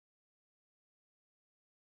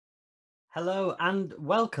Hello and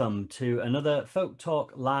welcome to another Folk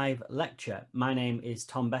Talk live lecture. My name is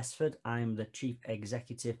Tom Besford. I'm the Chief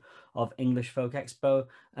Executive of English Folk Expo,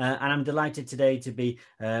 and I'm delighted today to be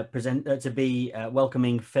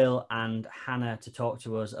welcoming Phil and Hannah to talk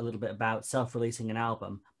to us a little bit about self-releasing an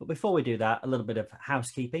album. But before we do that, a little bit of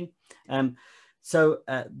housekeeping. The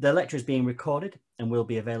lecture is being recorded and will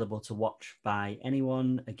be available to watch by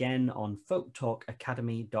anyone again on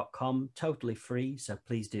folktalkacademy.com, totally free. So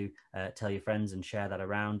please do tell your friends and share that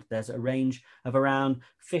around. There's a range of around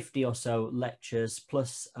 50 or so lectures,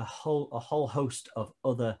 plus a whole host of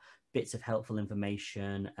other bits of helpful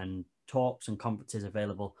information and talks and conferences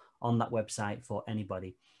available on that website for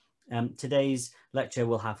anybody. Today's lecture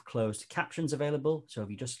will have closed captions available. So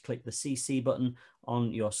if you just click the CC button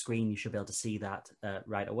on your screen, you should be able to see that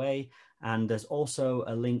right away. And there's also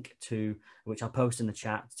a link to, which I'll post in the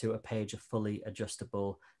chat, to a page of fully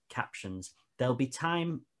adjustable captions. There'll be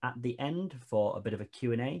time at the end for a bit of a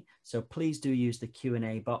Q&A. So please do use the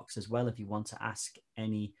Q&A box as well if you want to ask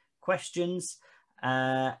any questions.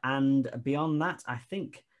 And beyond that, I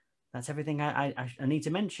think that's everything I need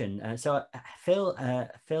to mention. Phil,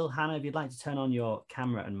 Hannah, if you'd like to turn on your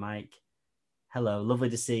camera and mic. Hello,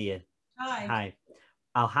 lovely to see you. Hi. Hi.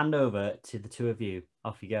 I'll hand over to the two of you.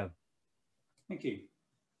 Off you go. Thank you.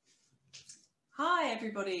 Hi,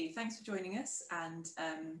 everybody. Thanks for joining us. And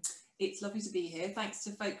it's lovely to be here. Thanks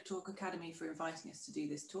to Folk Talk Academy for inviting us to do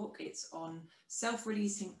this talk. It's on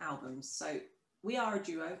self-releasing albums. So we are a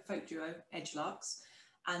duo, folk duo, Edgelarks,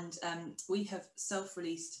 and we have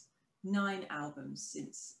self-released 9 albums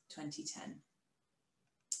since 2010.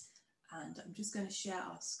 And I'm just going to share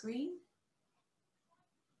our screen.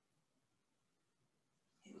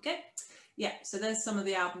 Here we go. Yeah, so there's some of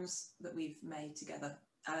the albums that we've made together.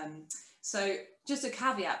 So just a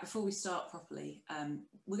caveat before we start properly,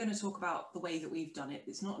 we're going to talk about the way that we've done it.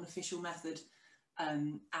 It's not an official method,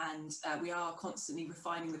 and we are constantly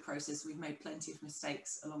refining the process. We've made plenty of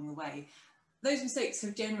mistakes along the way. Those mistakes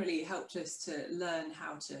have generally helped us to learn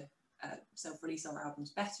how to self-release our albums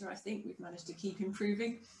better. I think we've managed to keep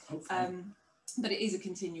improving, but it is a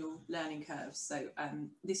continual learning curve. So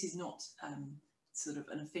this is not sort of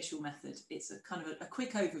an official method. It's a kind of a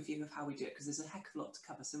quick overview of how we do it, because there's a heck of a lot to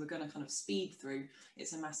cover. So we're going to kind of speed through.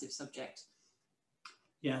 It's a massive subject.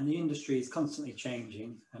 Yeah, and the industry is constantly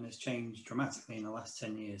changing, and has changed dramatically in the last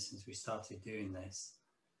 10 years since we started doing this.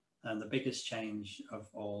 And the biggest change of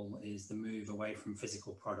all is the move away from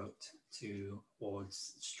physical product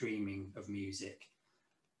towards streaming of music.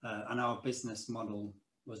 And our business model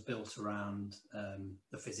was built around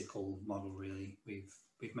the physical model, really.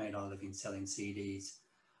 We've made our living selling CDs.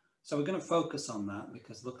 So we're going to focus on that,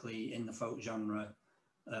 because luckily in the folk genre,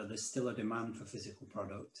 there's still a demand for physical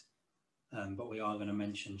product. But we are going to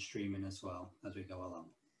mention streaming as well as we go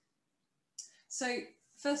along. So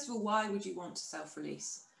first of all, why would you want to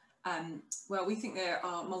self-release? Well, we think there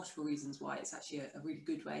are multiple reasons why it's actually a really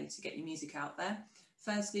good way to get your music out there.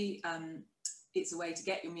 Firstly, it's a way to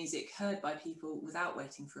get your music heard by people without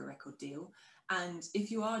waiting for a record deal. And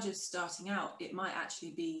if you are just starting out, it might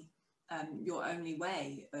actually be your only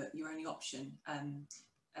way, your only option.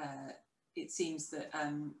 It seems that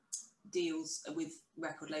deals with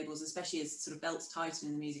record labels, especially as sort of belts tighten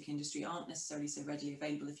in the music industry, aren't necessarily so readily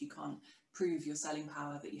available if you can't prove your selling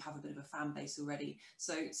power, that you have a bit of a fan base already.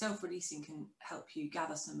 So self-releasing can help you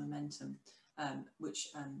gather some momentum, which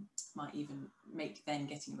might even make then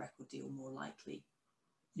getting a record deal more likely.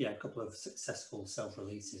 Yeah, a couple of successful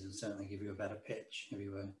self-releases will certainly give you a better pitch if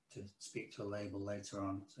you were to speak to a label later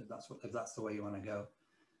on. So if that's the way you want to go.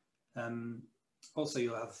 Also,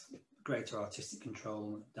 you'll have greater artistic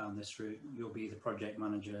control down this route. You'll be the project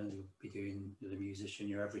manager, you'll be doing the musician,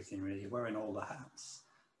 you're everything really, wearing all the hats.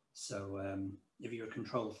 So if you're a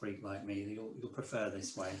control freak like me, you'll prefer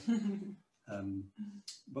this way.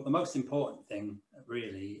 But the most important thing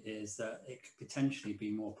really is that it could potentially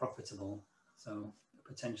be more profitable. So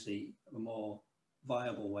potentially a more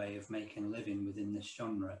viable way of making a living within this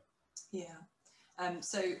genre. Yeah.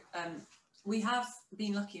 We have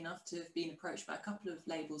been lucky enough to have been approached by a couple of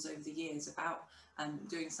labels over the years about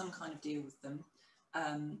doing some kind of deal with them.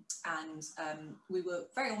 We were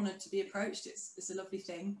very honoured to be approached. It's a lovely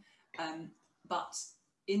thing. But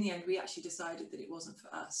in the end, we actually decided that it wasn't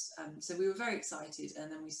for us. So we were very excited,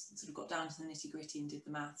 and then we sort of got down to the nitty-gritty and did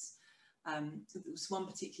the maths. There was one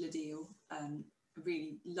particular deal, a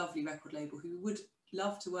really lovely record label who we would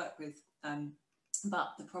love to work with,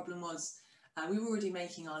 but the problem was we were already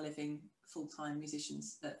making our living full-time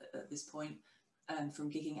musicians at this point, from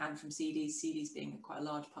gigging and from CDs being quite a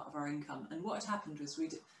large part of our income. And what had happened was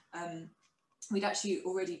we'd actually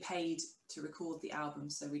already paid to record the album,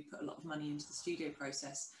 so we'd put a lot of money into the studio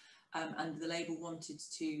process. And the label wanted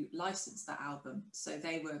to license that album, so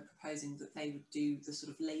they were proposing that they would do the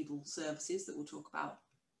sort of label services that we'll talk about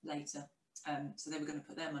later. So they were going to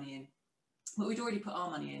put their money in, but we'd already put our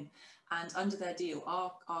money in, and under their deal,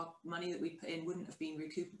 our money that we put in wouldn't have been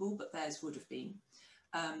recoupable, but theirs would have been.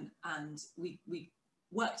 And we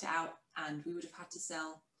worked it out, and we would have had to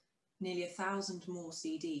sell nearly 1,000 more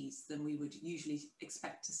CDs than we would usually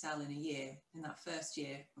expect to sell in a year, in that first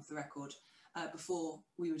year of the record. Before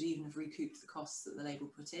we would even have recouped the costs that the label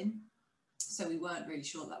put in. So we weren't really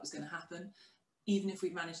sure that was going to happen. Even if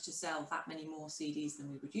we'd managed to sell that many more CDs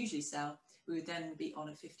than we would usually sell, we would then be on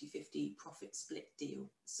a 50-50 profit split deal.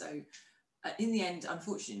 So in the end,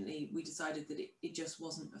 unfortunately, we decided that it just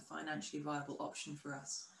wasn't a financially viable option for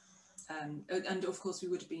us. And of course, we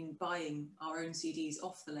would have been buying our own CDs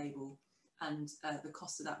off the label, and the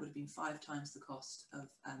cost of that would have been 5 times the cost of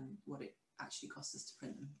what it actually cost us to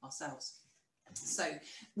print them ourselves. So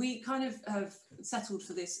we kind of have settled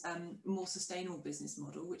for this more sustainable business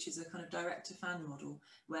model, which is a kind of direct to fan model,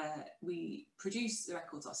 where we produce the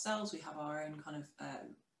records ourselves. We have our own kind of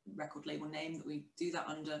record label name that we do that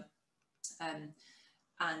under,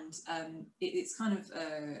 it's kind of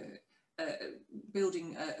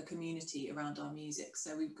building a community around our music.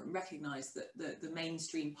 So we've recognised that the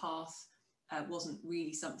mainstream path wasn't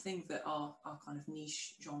really something that our kind of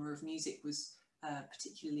niche genre of music was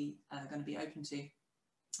particularly going to be open to.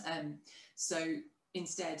 So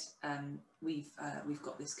instead, we've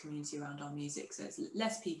got this community around our music. So it's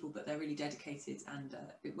less people, but they're really dedicated, and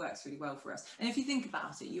it works really well for us. And if you think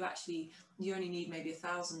about it, you only need maybe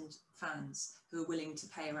 1,000 fans who are willing to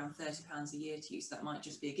pay around £30 a year to you. So that might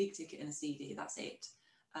just be a gig ticket and a CD. That's it.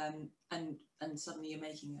 And suddenly you're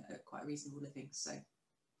making quite a reasonable living. So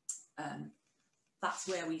that's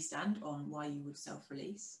where we stand on why you would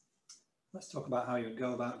self-release. Let's talk about how you would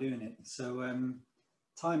go about doing it. So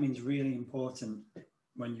timing is really important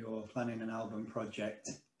when you're planning an album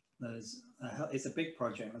project. It's a big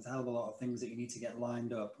project. There's a hell of a lot of things that you need to get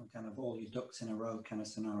lined up, and kind of all your ducks in a row kind of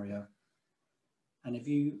scenario. And if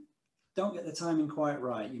you don't get the timing quite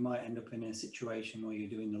right, you might end up in a situation where you're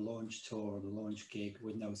doing the launch tour or the launch gig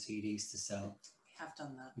with no CDs to sell. We have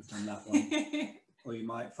done that. We've done that one. Or you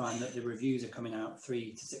might find that the reviews are coming out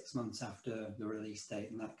 3 to 6 months after the release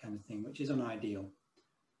date and that kind of thing, which is unideal.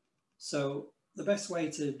 So the best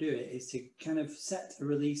way to do it is to kind of set a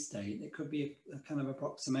release date. It could be a kind of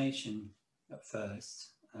approximation at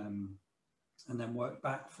first, and then work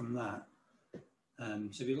back from that.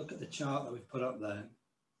 So if you look at the chart that we've put up there,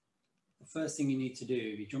 the first thing you need to do,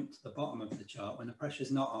 if you jump to the bottom of the chart, when the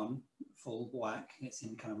pressure's not on full black, it's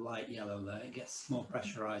in kind of light yellow there, it gets more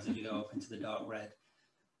pressurized as you go up into the dark red.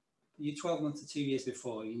 You 12 months to 2 years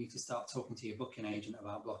before, you need to start talking to your booking agent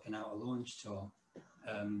about blocking out a launch tour.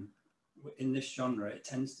 In this genre, it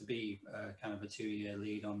tends to be kind of a 2-year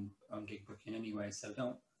lead on gig booking anyway, so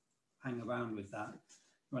don't hang around with that.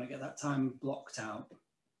 You want to get that time blocked out,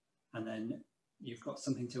 and then you've got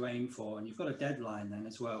something to aim for, and you've got a deadline then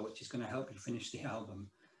as well, which is going to help you finish the album.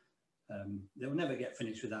 They'll never get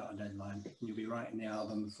finished without a deadline. You'll be writing the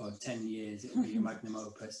album for 10 years. It'll be your magnum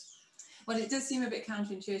opus. Well, it does seem a bit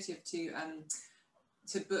counterintuitive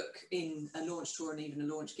to book in a launch tour and even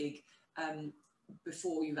a launch gig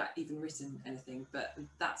before you've even written anything, but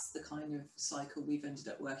that's the kind of cycle we've ended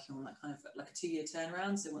up working on, that kind of like a 2-year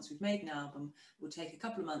turnaround. So once we've made an album, we'll take a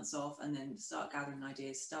couple of months off and then start gathering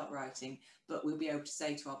ideas, start writing, but we'll be able to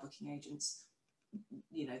say to our booking agents,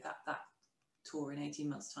 you know, that tour in 18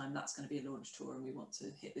 months time, that's going to be a launch tour, and we want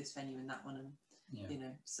to hit this venue in that one. And you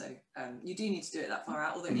know, so you do need to do it that far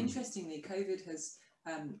out, although interestingly COVID has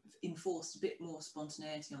enforced a bit more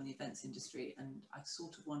spontaneity on the events industry, and I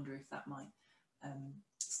sort of wonder if that might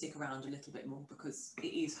stick around a little bit more, because it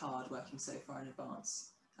is hard working so far in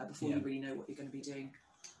advance before you really know what you're going to be doing.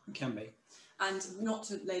 It can be. And not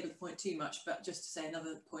to labour the point too much, but just to say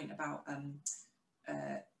another point about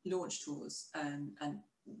launch tours and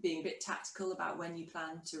being a bit tactical about when you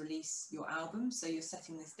plan to release your album. So you're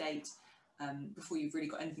setting this date before you've really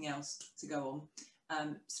got anything else to go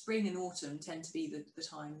on. Spring and autumn tend to be the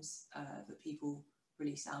times that people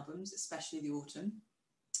release albums, especially the autumn.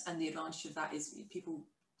 And the advantage of that is people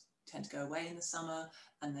tend to go away in the summer,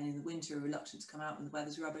 and then in the winter are reluctant to come out when the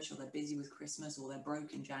weather's rubbish, or they're busy with Christmas, or they're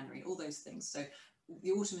broke in January, all those things. So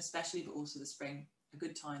the autumn especially, but also the spring, are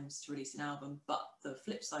good times to release an album. But the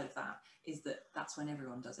flip side of that is that that's when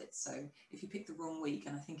everyone does it. So if you pick the wrong week,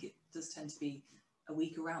 and I think it does tend to be a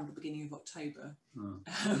week around the beginning of October.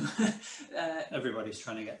 Everybody's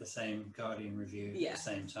trying to get the same Guardian review at Yeah. the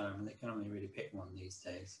same time, and they can only really pick one these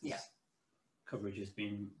days. Yeah. coverage has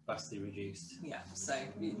been vastly reduced. Yeah, so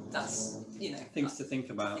that's, you know, things to think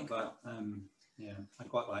about. Yeah, I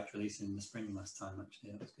quite liked releasing in the spring last time,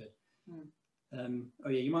 actually. That was good. Oh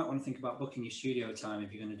yeah, you might want to think about booking your studio time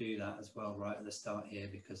if you're going to do that as well right at the start here,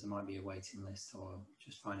 because there might be a waiting list, or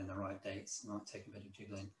just finding the right dates. It might take a bit of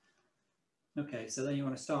jiggling. Okay, so then you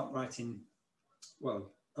want to start writing,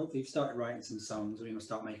 well, hopefully you've started writing some songs, or you want to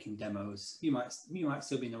start making demos. You might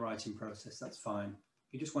still be in the writing process, that's fine.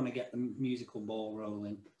 You just want to get the musical ball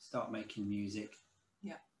rolling, start making music.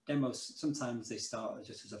 Yeah. Demos, sometimes they start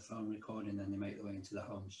just as a phone recording, then they make their way into the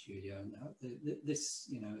home studio. And this,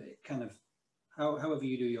 you know, it kind of, however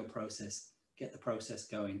you do your process, get the process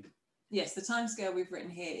going. Yes, the timescale we've written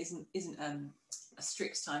here isn't a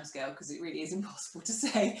strict timescale, because it really is impossible to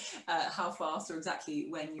say how fast or exactly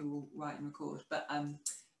when you will write and record. But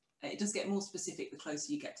it does get more specific the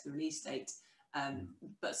closer you get to the release date.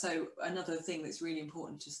 But so another thing that's really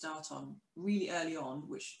important to start on really early on,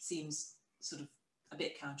 which seems sort of a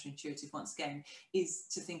bit counterintuitive once again, is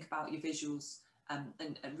to think about your visuals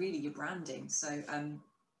and really your branding. So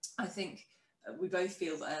I think we both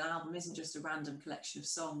feel that an album isn't just a random collection of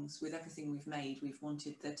songs. With everything we've made, we've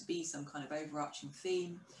wanted there to be some kind of overarching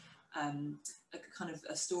theme, a kind of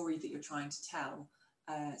a story that you're trying to tell.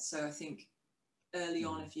 So I think early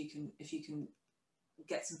on, if you can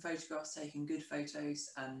get some photographs taken, good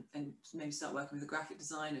photos, and maybe start working with a graphic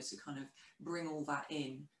designer to kind of bring all that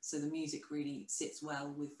in, so the music really sits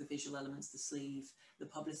well with the visual elements, the sleeve, the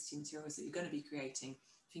publicity materials that you're going to be creating.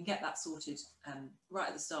 If you can get that sorted right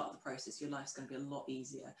at the start of the process, your life's going to be a lot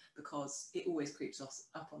easier, because it always creeps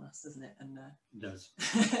up on us, doesn't it? And it does.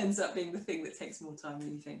 ends up being the thing that takes more time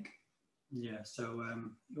than you think. Yeah, so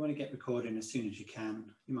you want to get recording as soon as you can.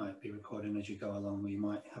 You might be recording as you go along, or you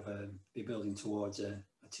might be building towards a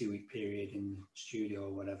 2-week period in the studio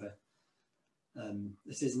or whatever.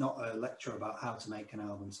 This is not a lecture about how to make an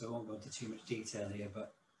album, so I won't go into too much detail here,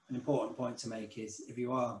 but an important point to make is, if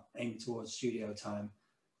you are aiming towards studio time,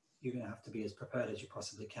 you're going to have to be as prepared as you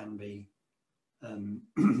possibly can be.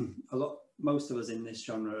 Most of us in this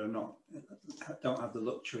genre don't have the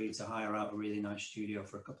luxury to hire out a really nice studio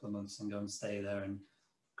for a couple of months and go and stay there and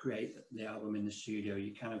create the album in the studio.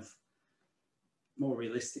 You kind of, more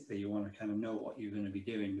realistically, you want to kind of know what you're going to be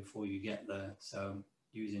doing before you get there. So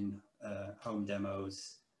using home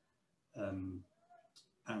demos,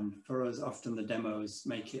 and for us, often the demos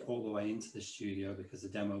make it all the way into the studio, because the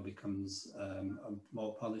demo becomes a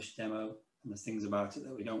more polished demo, and there's things about it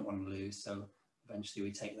that we don't want to lose. So eventually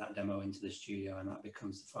we take that demo into the studio, and that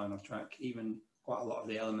becomes the final track. Even quite a lot of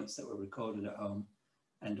the elements that were recorded at home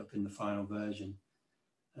end up in the final version.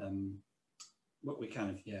 But we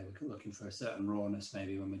kind of, we're looking for a certain rawness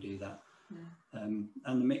maybe when we do that. And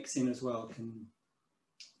the mixing as well can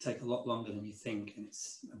take a lot longer than you think, and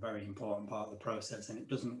it's a very important part of the process, and it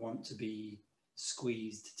doesn't want to be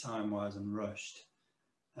squeezed time-wise and rushed.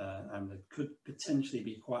 And there could potentially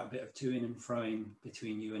be quite a bit of toing and froing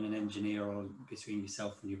between you and an engineer, or between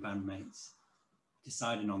yourself and your bandmates,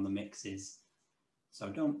 deciding on the mixes. So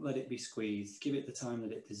don't let it be squeezed, give it the time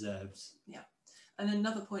that it deserves. Yeah. And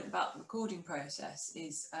another point about the recording process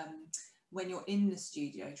is when you're in the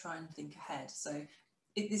studio, try and think ahead. So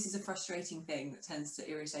this is a frustrating thing that tends to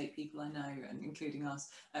irritate people I know, and including us.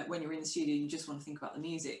 When you're in the studio, you just want to think about the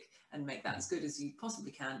music and make that as good as you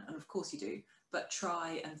possibly can, and of course you do, but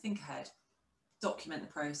try and think ahead, document the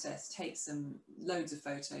process, take loads of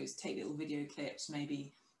photos, take little video clips,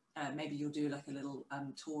 maybe you'll do like a little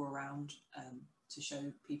tour around to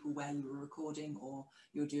show people where you were recording, or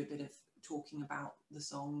you'll do a bit of talking about the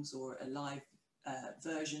songs, or a live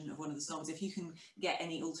version of one of the songs. If you can get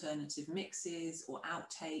any alternative mixes or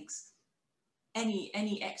outtakes,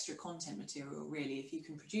 any extra content material really, if you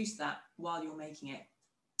can produce that while you're making it,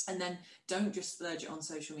 and then don't just splurge it on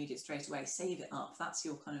social media straight away, save it up. That's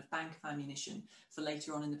your kind of bank of ammunition for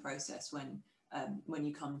later on in the process, when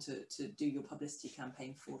you come to do your publicity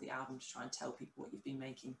campaign for the album, to try and tell people what you've been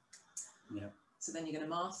making. Yeah. So then you're going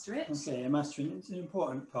to master it. Okay, mastering is an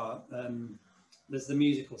important part. There's the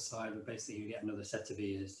musical side, but basically you get another set of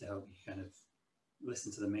ears to help you kind of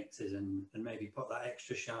listen to the mixes and maybe put that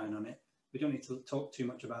extra shine on it. We don't need to talk too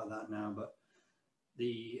much about that now, but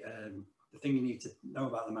the thing you need to know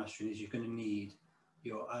about the mastering is you're going to need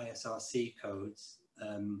your ISRC codes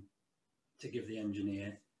to give the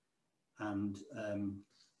engineer, and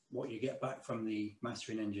what you get back from the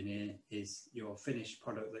mastering engineer is your finished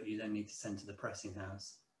product that you then need to send to the pressing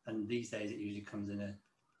house. And these days it usually comes in a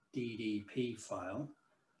DDP file,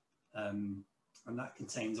 and that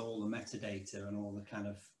contains all the metadata and all the kind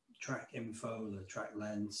of track info, the track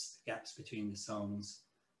lengths, the gaps between the songs,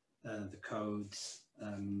 the codes,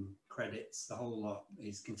 credits, the whole lot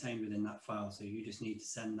is contained within that file. So you just need to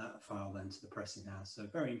send that file then to the pressing house. So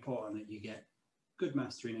very important that you get a good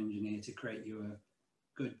mastering engineer to create you a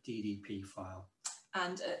good DDP file.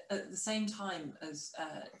 And at the same time as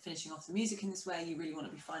finishing off the music in this way, you really want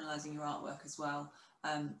to be finalising your artwork as well.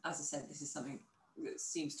 As I said, this is something that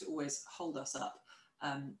seems to always hold us up.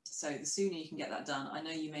 So the sooner you can get that done, I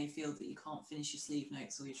know you may feel that you can't finish your sleeve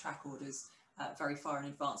notes or your track orders very far in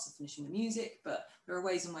advance of finishing the music, but there are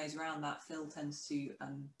ways and ways around that. Phil tends to,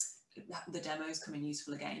 the demos come in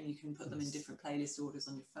useful again. You can put them in different playlist orders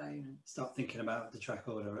on your phone. And start thinking about the track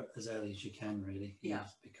order as early as you can, really. Yeah.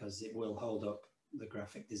 Because it will hold up the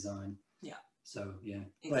graphic design. Yeah. So yeah,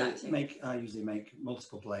 exactly. I usually make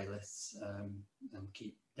multiple playlists and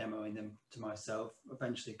keep demoing them to myself.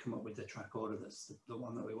 Eventually come up with the track order that's the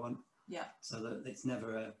one that we want. Yeah. So that it's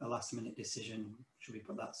never a last minute decision. Should we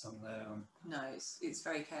put that song there? No, it's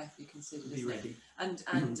very carefully considered. Be ready. And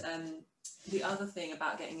the other thing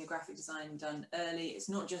about getting your graphic design done early, it's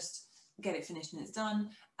not just get it finished and it's done.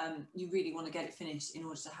 You really want to get it finished in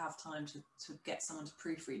order to have time to get someone to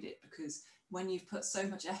proofread it, because when you've put so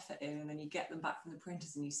much effort in and then you get them back from the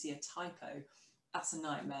printers and you see a typo, that's a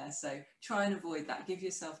nightmare. So try and avoid that. Give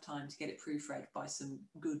yourself time to get it proofread by some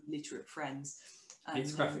good literate friends.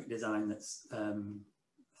 It's graphic design that's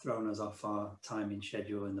thrown us off our timing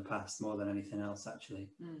schedule in the past more than anything else, actually.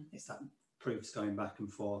 It's that proofs going back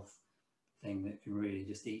and forth thing that can really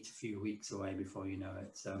just eat a few weeks away before you know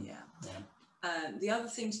it. So yeah. The other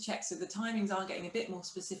thing to check, so the timings are getting a bit more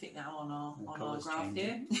specific now on our graph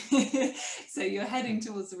here. So you're heading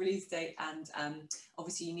towards the release date, and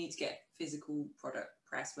obviously you need to get physical product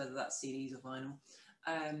press, whether that's CDs or vinyl.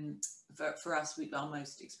 For us, our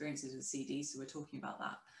most experiences with CDs, so we're talking about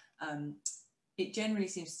that. It generally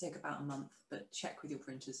seems to take about a month, but check with your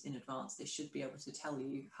printers in advance. They should be able to tell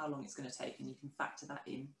you how long it's going to take, and you can factor that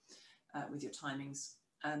in with your timings.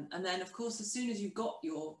 And then, of course, as soon as you've got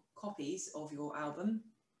your copies of your album,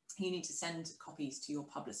 you need to send copies to your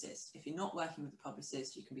publicist. If you're not working with a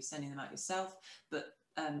publicist, you can be sending them out yourself, but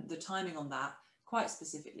the timing on that quite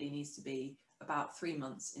specifically needs to be about 3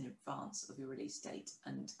 months in advance of your release date.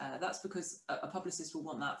 And that's because a publicist will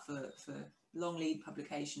want that for long lead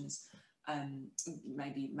publications,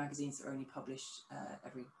 maybe magazines that are only published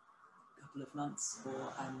every couple of months,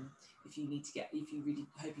 or if you're really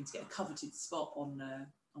hoping to get a coveted spot on a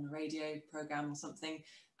radio program or something,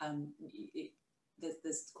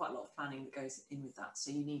 there's quite a lot of planning that goes in with that.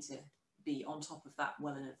 So you need to be on top of that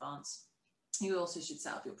well in advance. You also should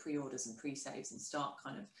set up your pre-orders and pre-saves and start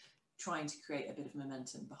kind of trying to create a bit of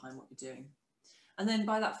momentum behind what you're doing. And then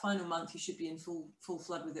by that final month, you should be in full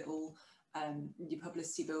flood with it all. Your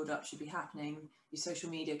publicity build-up should be happening. Your social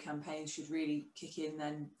media campaigns should really kick in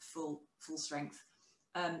then full strength.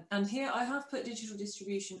 And here I have put digital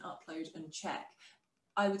distribution, upload and check.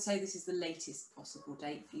 I would say this is the latest possible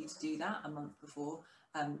date for you to do that, a month before.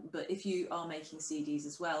 But if you are making CDs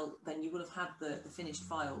as well, then you will have had the finished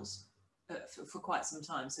files for quite some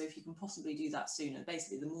time. So if you can possibly do that sooner,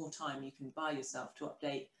 basically the more time you can buy yourself to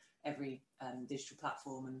update every digital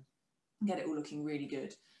platform and get it all looking really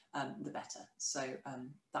good, the better. So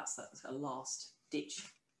that's a last ditch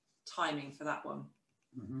timing for that one.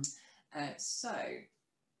 So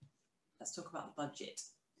let's talk about the budget.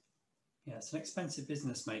 Yeah, it's an expensive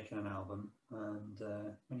business making an album, and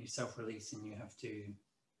when you're self-releasing, you have to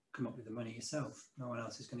come up with the money yourself. No one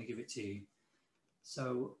else is going to give it to you.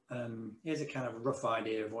 So here's a kind of rough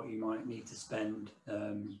idea of what you might need to spend,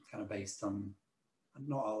 kind of based on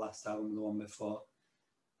not our last album, the one before.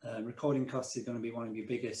 Recording costs is going to be one of your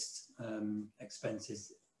biggest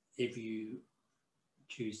expenses if you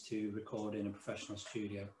choose to record in a professional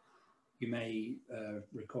studio. You may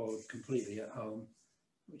record completely at home,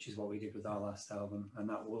 which is what we did with our last album, and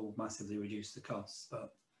that will massively reduce the costs.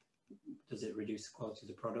 But does it reduce the quality of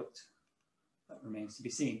the product? That remains to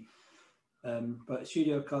be seen. But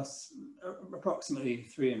studio costs approximately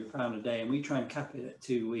 £300 a day, and we try and cap it at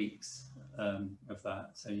 2 weeks of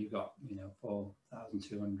that. So you've got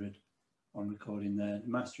 4,200 on recording there. The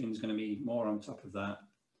mastering is going to be more on top of that.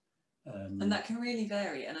 And that can really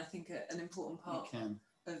vary. And I think an important part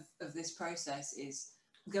of this process is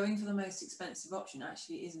going for the most expensive option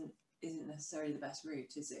actually isn't necessarily the best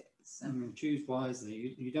route, is it? So. Choose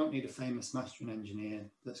wisely. You don't need a famous mastering engineer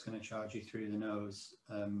that's going to charge you through the nose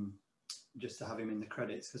just to have him in the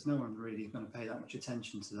credits, because no one's really going to pay that much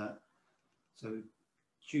attention to that. So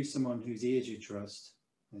choose someone whose ears you trust,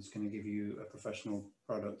 who's going to give you a professional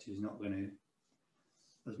product, who's not going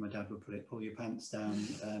to, as my dad would put it, pull your pants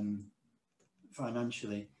down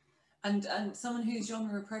financially. And someone who's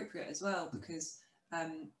genre appropriate as well, because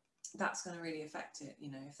that's going to really affect it.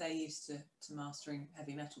 You know, if they're used to mastering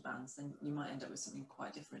heavy metal bands, then you might end up with something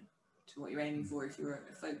quite different to what you're aiming for if you're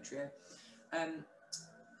a folk trio.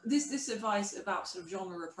 This advice about sort of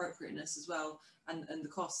genre appropriateness as well, and the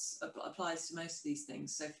costs applies to most of these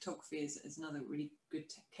things. So photography is another really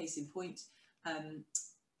good case in point.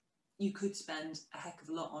 You could spend a heck of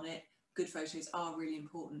a lot on it. Good photos are really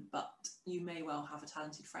important, but you may well have a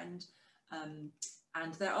talented friend.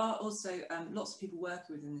 And there are also lots of people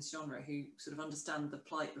working within this genre who sort of understand the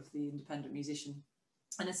plight of the independent musician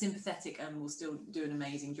and are sympathetic and will still do an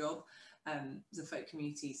amazing job. The folk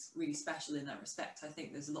community is really special in that respect. I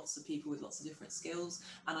think there's lots of people with lots of different skills,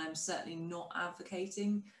 and I'm certainly not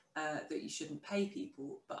advocating that you shouldn't pay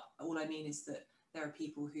people, but all I mean is that there are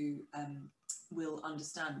people who will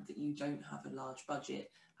understand that you don't have a large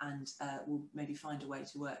budget and will maybe find a way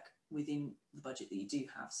to work within the budget that you do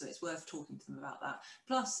have. So it's worth talking to them about that.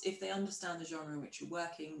 Plus, if they understand the genre in which you're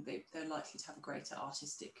working, they're likely to have a greater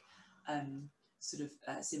artistic sort of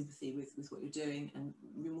sympathy with what you're doing, and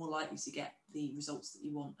you're more likely to get the results that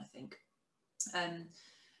you want, I think.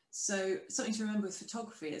 So something to remember with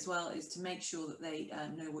photography as well is to make sure that they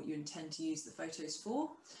know what you intend to use the photos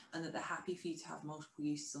for, and that they're happy for you to have multiple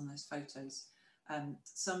uses on those photos.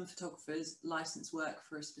 Some photographers license work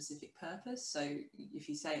for a specific purpose. So if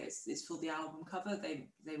you say it's for the album cover, they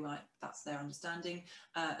might, that's their understanding,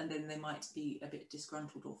 and then they might be a bit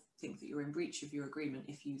disgruntled or think that you're in breach of your agreement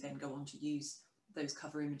if you then go on to use those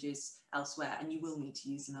cover images elsewhere, and you will need to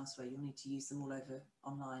use them elsewhere. You'll need to use them all over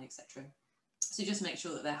online, etc. So just make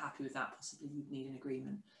sure that they're happy with that. Possibly you'd need an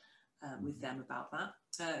agreement with them about that.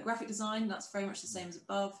 Graphic design, that's very much the same as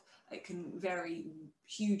above. It can vary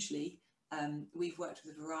hugely. We've worked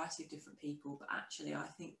with a variety of different people, but actually I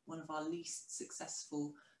think one of our least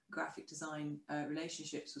successful graphic design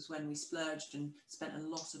relationships was when we splurged and spent a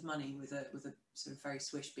lot of money with a sort of very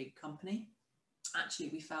swish big company. Actually,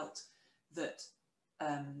 we felt that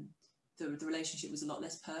the relationship was a lot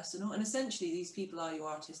less personal, and essentially these people are your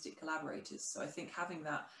artistic collaborators. So I think having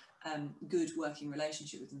that good working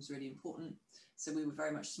relationship with them is really important. So we were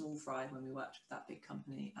very much small fry when we worked with that big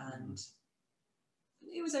company, and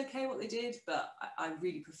it was okay what they did, but I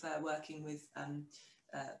really prefer working with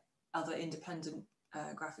other independent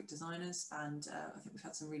graphic designers, and I think we've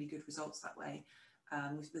had some really good results that way.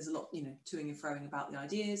 There's a lot, you know, toing and froing about the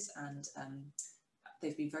ideas, and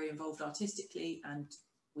they've been very involved artistically, and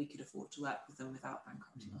we could afford to work with them without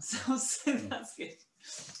bankrupting ourselves, so that's good.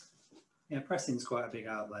 Yeah, pressing's quite a big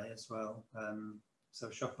outlay as well. So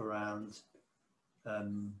shop around.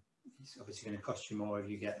 It's obviously going to cost you more if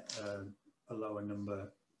you get a lower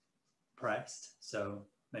number pressed. So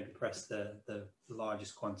maybe press the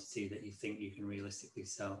largest quantity that you think you can realistically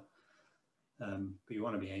sell. But you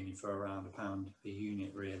want to be aiming for around £1 per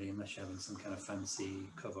unit, really, unless you're having some kind of fancy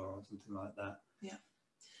cover or something like that. Yeah.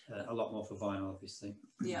 A lot more for vinyl, obviously.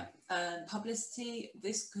 Yeah. Publicity,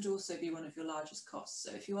 this could also be one of your largest costs.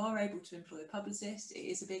 So if you are able to employ a publicist, it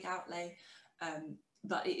is a big outlay,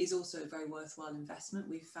 but it is also a very worthwhile investment,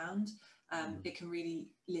 we've found. It can really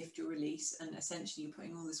lift your release, and essentially you're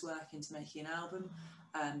putting all this work into making an album,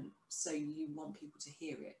 so you want people to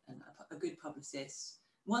hear it, and a good publicist,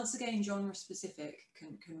 once again genre specific,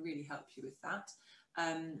 can really help you with that.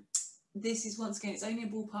 This is, once again, it's only a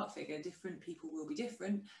ballpark figure. Different people will be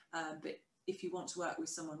different, but if you want to work with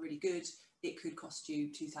someone really good, it could cost you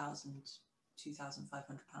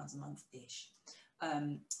 £2,500 a month-ish.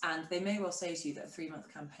 And they may well say to you that a 3-month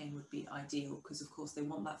campaign would be ideal, because of course they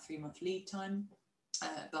want that 3-month lead time,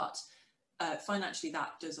 but financially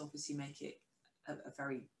that does obviously make it a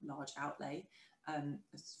very large outlay.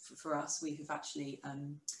 For us, we have actually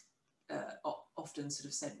often sort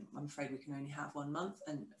of said, I'm afraid we can only have 1 month,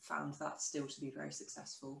 and found that still to be very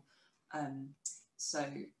successful. So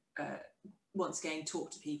once again,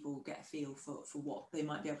 talk to people, get a feel for what they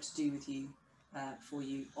might be able to do with you, for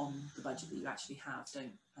you on the budget that you actually have.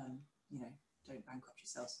 Don't don't bankrupt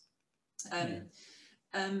yourselves.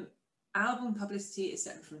 Album publicity is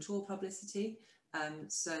separate from tour publicity.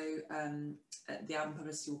 The album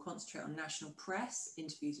publicity will concentrate on national press,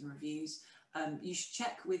 interviews and reviews. You should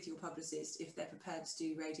check with your publicist if they're prepared to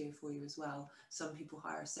do radio for you as well. Some people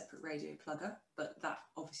hire a separate radio plugger, but that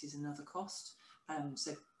obviously is another cost.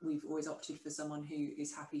 So we've always opted for someone who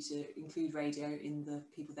is happy to include radio in the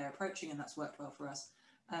people they're approaching, and that's worked well for us.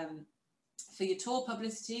 For your tour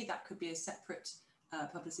publicity, that could be a separate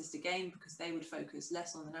publicist again, because they would focus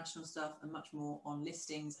less on the national stuff and much more on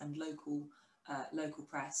listings and local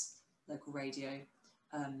press, local radio,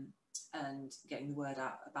 and getting the word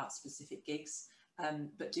out about specific gigs.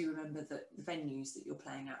 But do remember that the venues that you're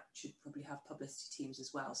playing at should probably have publicity teams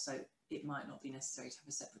as well, so it might not be necessary to have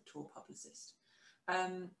a separate tour publicist.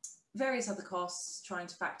 Various other costs, trying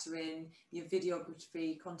to factor in your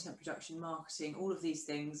videography, content production, marketing, all of these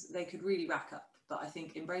things, they could really rack up. But I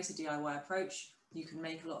think embrace a DIY approach. You can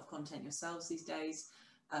make a lot of content yourselves these days,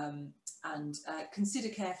 and consider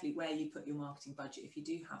carefully where you put your marketing budget. If you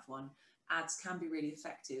do have one, ads can be really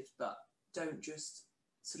effective, but don't just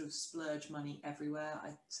sort of splurge money everywhere.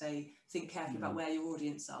 I'd say think carefully about where your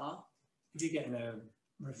audience are. If you're getting a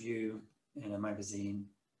review in a magazine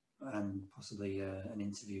and possibly an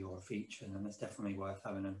interview or a feature, then it's definitely worth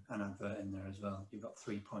having an advert in there as well. You've got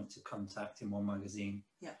 3 points of contact in one magazine.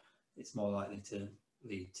 Yeah, it's more likely to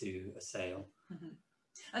lead to a sale.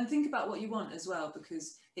 And think about what you want as well,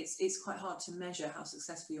 because it's quite hard to measure how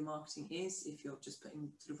successful your marketing is if you're just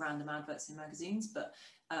putting sort of random adverts in magazines. But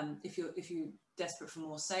if you're desperate for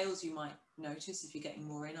more sales, you might notice if you're getting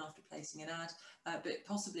more in after placing an ad. But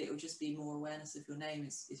possibly it will just be more awareness of your name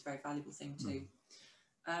is a very valuable thing too.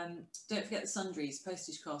 Don't forget the sundries,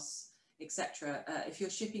 postage costs, etc. If you're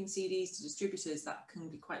shipping CDs to distributors, that can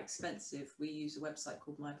be quite expensive. We use a website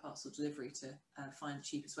called My Parcel Delivery to find the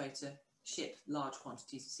cheapest way to ship large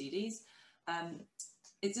quantities of CDs.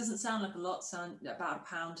 It doesn't sound like a lot, sound about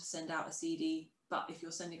 £1 to send out a CD, but if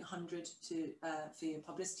you're sending 100 for your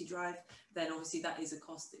publicity drive, then obviously that is a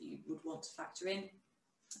cost that you would want to factor in.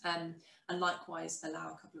 And likewise,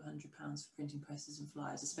 allow a couple of £100 for printing presses and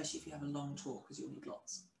flyers, especially if you have a long tour, because you'll need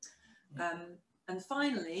lots. And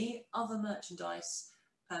finally, other merchandise.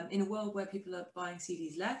 In a world where people are buying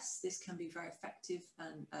CDs less, this can be very effective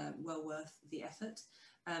and well worth the effort.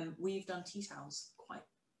 We've done tea towels quite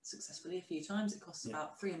successfully a few times. It costs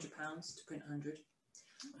about £300 to print 100.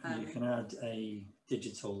 You can add a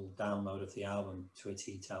digital download of the album to a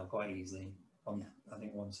tea towel quite easily. I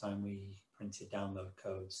think one time we printed download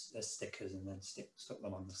codes as stickers and then stuck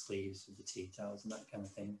them on the sleeves of the tea towels and that kind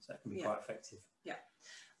of thing. So that can be quite effective. Yeah.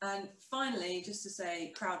 And finally, just to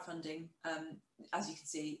say, crowdfunding. As you can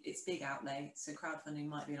see, it's big outlay, so crowdfunding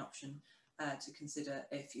might be an option to consider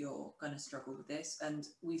if you're going to struggle with this. And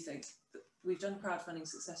we think that we've done crowdfunding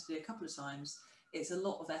successfully a couple of times. It's a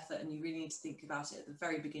lot of effort and you really need to think about it at the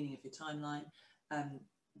very beginning of your timeline.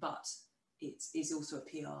 But it's also a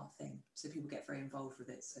PR thing, so people get very involved with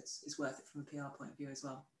it. So it's worth it from a PR point of view as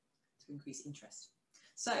well, to increase interest.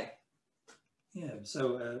 So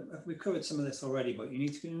we've covered some of this already, but you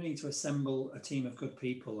need to assemble a team of good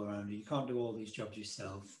people around you. You can't do all these jobs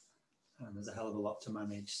yourself, and there's a hell of a lot to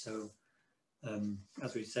manage. So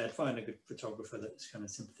as we said, find a good photographer that's kind of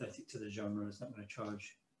sympathetic to the genre, is not going to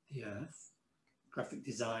charge the earth. Graphic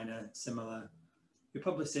designer, similar. Your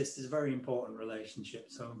publicist is a very important relationship,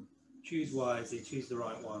 so choose wisely, choose the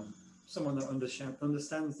right one. Someone that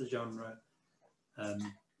understands the genre.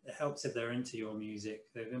 It helps if they're into your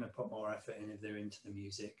music. They're going to put more effort in if they're into the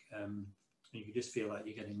music. You can just feel like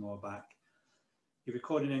you're getting more back. Your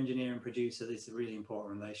recording engineer and producer, these are really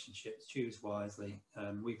important relationships. Choose wisely.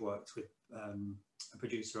 We've worked with a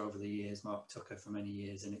producer over the years, Mark Tucker, for many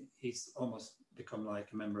years, and he's almost become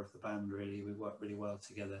like a member of the band, really. We work really well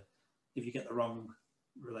together. If you get the wrong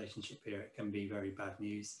relationship here, it can be very bad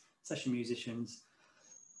news. Session musicians,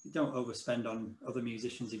 you don't overspend on other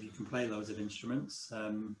musicians if you can play loads of instruments.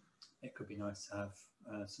 It could be nice to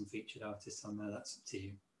have some featured artists on there, that's up to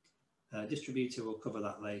you. Distributor, we'll cover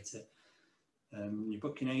that later. Your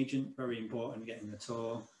booking agent, very important, getting the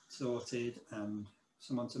tour sorted, and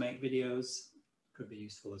someone to make videos could be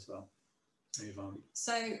useful as well. Move on.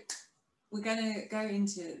 So we're going to go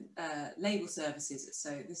into label services.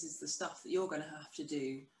 So this is the stuff that you're going to have to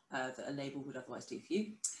do that a label would otherwise do for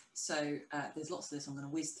you. So there's lots of this, I'm going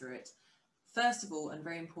to whiz through it. First of all, and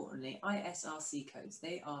very importantly, ISRC codes.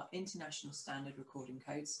 They are International Standard Recording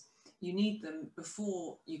Codes. You need them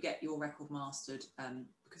before you get your record mastered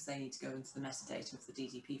because they need to go into the metadata of the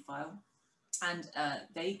DDP file. And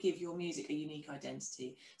they give your music a unique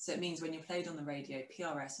identity. So it means when you're played on the radio,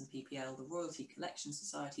 PRS and PPL, the royalty collection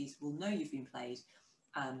societies, will know you've been played,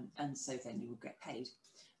 and so then you will get paid.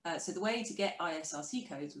 So the way to get ISRC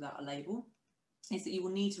codes without a label is that you will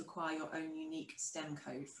need to acquire your own unique stem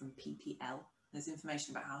code from PPL. There's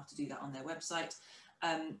information about how to do that on their website.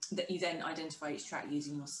 That you then identify each track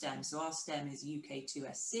using your stem. So our stem is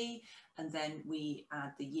UK2SC, and then we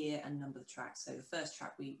add the year and number of the track. So the first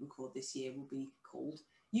track we record this year will be called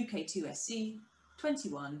UK2SC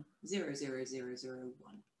 2100001.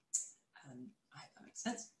 I hope that makes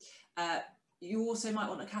sense. You also might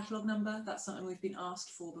want a catalogue number. That's something we've been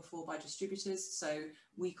asked for before by distributors. So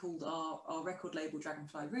we called our record label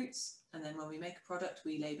Dragonfly Roots. And then when we make a product,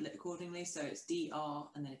 we label it accordingly. So it's DR,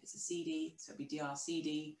 and then if it's a CD, so it'll be DR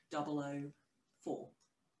CD 004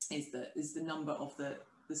 is the number of the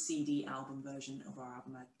CD album version of our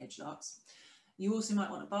album Edgelarks. You also might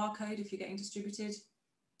want a barcode if you're getting distributed.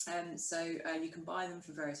 You can buy them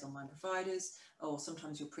for various online providers, or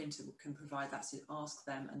sometimes your printer can provide that, so ask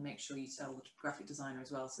them and make sure you tell the graphic designer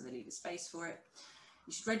as well so they leave a space for it.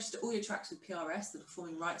 You should register all your tracks with PRS, the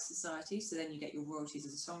Performing Rights Society, so then you get your royalties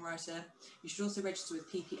as a songwriter. You should also register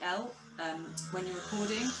with PPL. When you're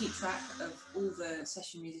recording, keep track of all the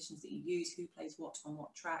session musicians that you use, who plays what on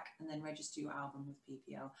what track, and then register your album with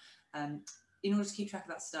PPL. In order to keep track of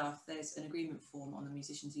that stuff, there's an agreement form on the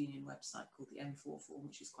Musicians Union website called the M4 form,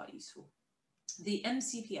 which is quite useful. The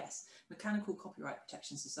MCPS, Mechanical Copyright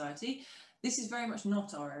Protection Society. This is very much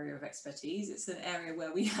not our area of expertise. It's an area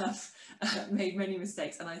where we have made many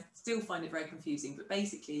mistakes, and I still find it very confusing. But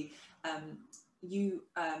basically, you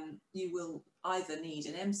will either need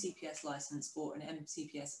an MCPS license or an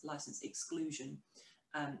MCPS license exclusion.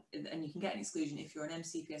 And you can get an exclusion if you're an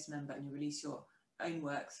MCPS member and you release your own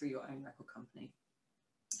work through your own record company.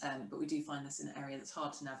 But we do find this in an area that's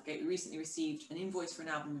hard to navigate. We recently received an invoice for an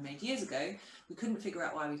album we made years ago. We couldn't figure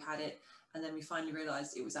out why we'd had it, and then we finally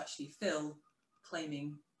realised it was actually Phil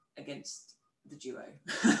claiming against the duo.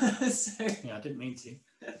 So, yeah, I didn't mean to.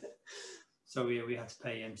 So we had to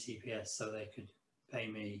pay MCPS so they could pay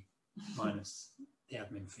me minus the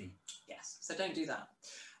admin fee. Yes, so don't do that.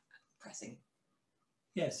 Pressing.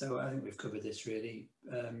 Yeah, so I think we've covered this really.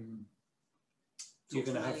 You're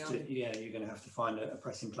going to have to, you're going to have to find a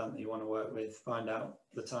pressing plant that you want to work with, find out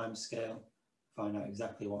the time scale, find out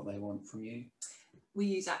exactly what they want from you. We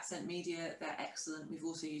use Accent Media, they're excellent. We've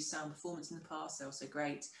also used Sound Performance in the past, they're also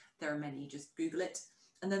great. There are many, just Google it.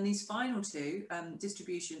 And then these final two,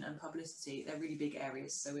 distribution and publicity, they're really big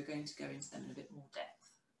areas, so we're going to go into them in a bit more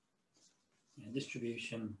depth. Yeah,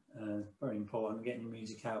 distribution, very important, getting your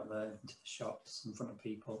music out there into the shops, in front of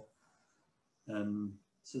people.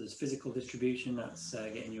 So there's physical distribution, that's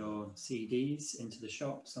getting your CDs into the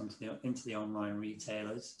shops, into the online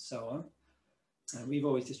retailers, so on. We've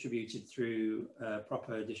always distributed through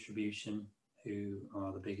Proper Distribution, who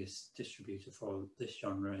are the biggest distributor for this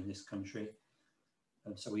genre in this country.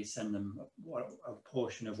 And so we send them a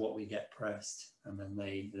portion of what we get pressed, and then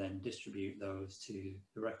they then distribute those to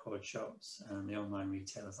the record shops and the online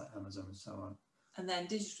retailers like Amazon and so on. And then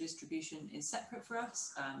digital distribution is separate for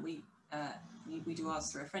us. We do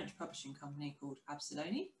ours through a French publishing company called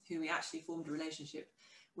Absaloni, who we actually formed a relationship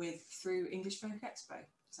with through English Folk Expo.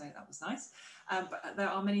 So that was nice. But there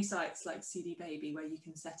are many sites like CD Baby where you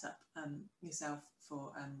can set up yourself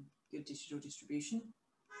for your digital distribution.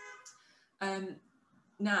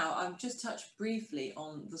 Now, I've just touched briefly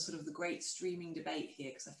on the sort of the great streaming debate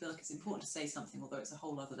here, because I feel like it's important to say something, although it's a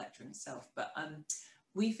whole other lecture in itself. But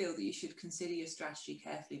we feel that you should consider your strategy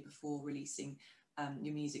carefully before releasing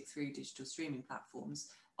your music through digital streaming platforms.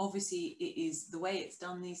 Obviously, it is the way it's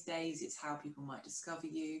done these days, it's how people might discover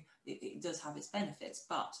you, it does have its benefits,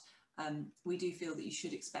 but we do feel that you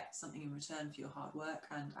should expect something in return for your hard work,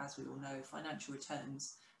 and as we all know, financial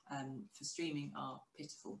returns for streaming are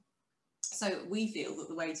pitiful. So we feel that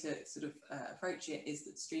the way to sort of approach it is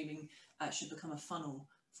that streaming should become a funnel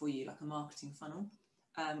for you, like a marketing funnel.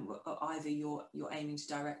 Either you're aiming to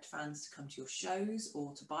direct fans to come to your shows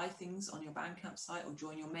or to buy things on your Bandcamp site or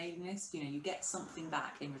join your mailing list. You know, you get something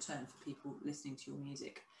back in return for people listening to your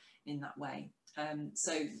music in that way.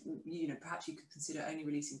 So, you know, perhaps you could consider only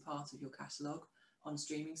releasing part of your catalogue on a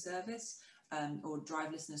streaming service, or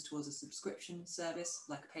drive listeners towards a subscription service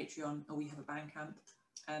like a Patreon, or we have a Bandcamp.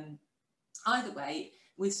 Either way,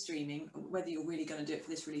 with streaming, whether you're really going to do it for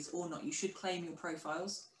this release or not, you should claim your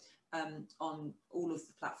profiles on all of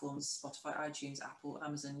the platforms: Spotify, iTunes, Apple,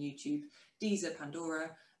 Amazon, YouTube, Deezer,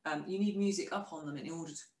 Pandora. You need music up on them in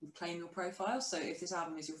order to claim your profile. So if this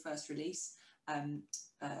album is your first release,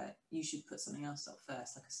 you should put something else up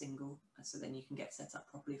first, like a single, so then you can get set up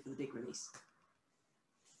properly for the big release.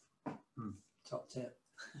 Top tip.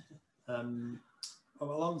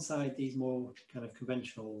 Alongside these more kind of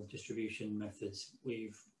conventional distribution methods,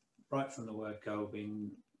 we've, right from the word go, been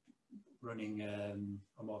running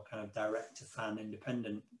a more kind of direct-to-fan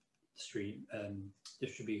independent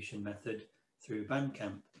distribution method through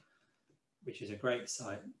Bandcamp, which is a great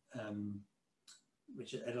site,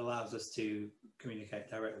 which it allows us to communicate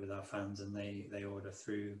directly with our fans, and they order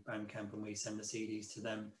through Bandcamp and we send the CDs to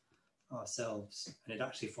them ourselves, and it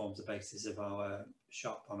actually forms the basis of our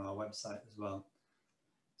shop on our website as well.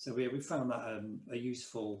 So we found that a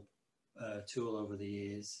useful tool over the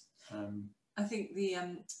years. I think the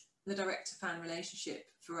the direct-to-fan relationship,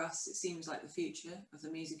 for us, it seems like the future of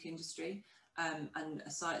the music industry, and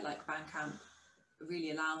a site like Bandcamp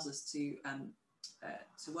really allows us to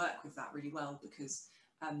work with that really well, because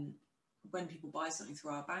when people buy something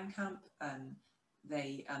through our Bandcamp,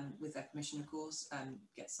 they, with their permission, of course,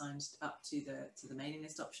 get signed up to the mailing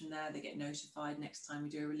list option there. They get notified next time we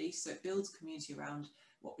do a release, so it builds community around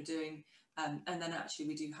what we're doing. And then actually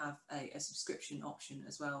we do have a subscription option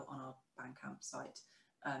as well on our Bandcamp site,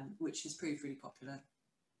 which has proved really popular.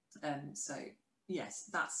 So yes,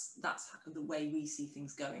 that's the way we see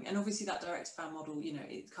things going. And obviously that direct to fan model, you know,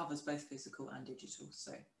 it covers both physical and digital,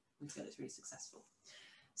 so we feel it's really successful.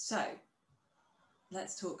 So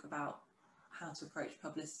let's talk about how to approach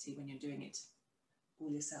publicity when you're doing it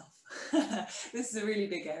all yourself. This is a really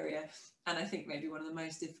big area, and I think maybe one of the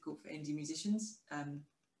most difficult for indie musicians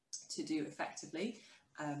to do effectively.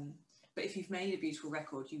 But if you've made a beautiful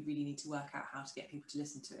record, you really need to work out how to get people to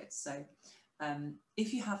listen to it. So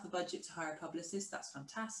if you have the budget to hire a publicist, that's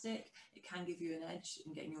fantastic. It can give you an edge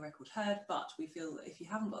in getting your record heard, but we feel that if you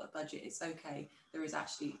haven't got the budget, it's okay. There is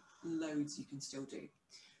actually loads you can still do.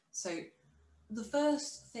 So the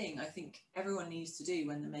first thing I think everyone needs to do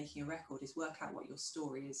when they're making a record is work out what your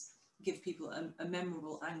story is. Give people a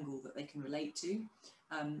memorable angle that they can relate to,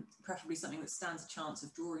 preferably something that stands a chance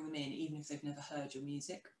of drawing them in, even if they've never heard your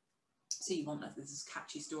music. So you want this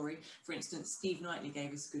catchy story. For instance, Steve Knightley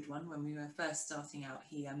gave us a good one when we were first starting out.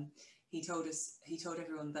 He told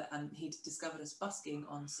everyone that he'd discovered us busking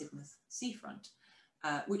on Sidmouth seafront,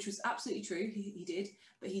 which was absolutely true. He did,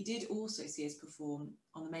 but he did also see us perform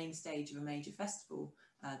on the main stage of a major festival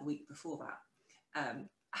the week before that.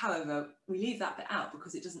 However, we leave that bit out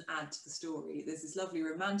because it doesn't add to the story. There's this lovely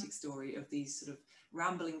romantic story of these sort of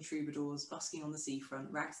rambling troubadours busking on the seafront,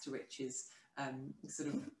 rags to riches, sort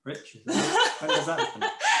of riches. When does that happen?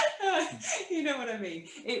 You know what I mean.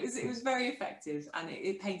 It was very effective, and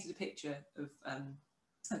it painted a picture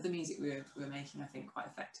of the music we were making, I think, quite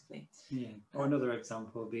effectively. Yeah. Or another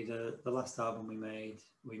example would be the last album we made.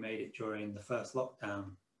 We made it during the first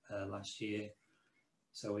lockdown last year,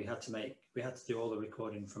 so we had to do all the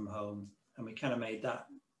recording from home, and we kind of made that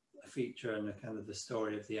a feature and a kind of the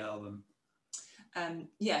story of the album.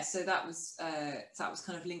 Yeah, so that was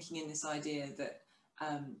kind of linking in this idea that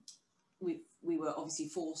we were obviously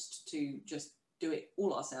forced to just do it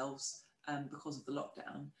all ourselves because of the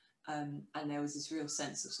lockdown, and there was this real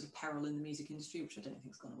sense of sort of peril in the music industry, which I don't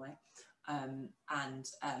think has gone away, and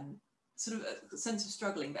sort of a sense of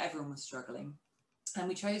struggling, but everyone was struggling. And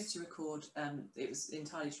we chose to record, it was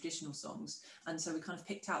entirely traditional songs, and so we kind of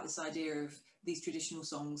picked out this idea of these traditional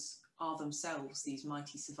songs are themselves these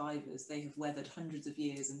mighty survivors. They have weathered hundreds of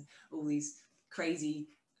years and all these crazy,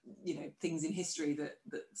 you know, things in history that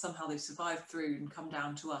somehow they've survived through and come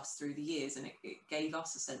down to us through the years, and it gave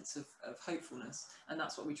us a sense of hopefulness, and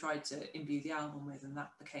that's what we tried to imbue the album with, and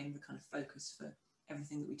that became the kind of focus for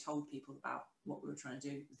everything that we told people about what we were trying to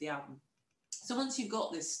do with the album. So once you've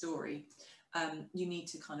got this story, you need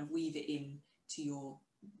to kind of weave it in to your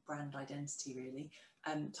brand identity, really.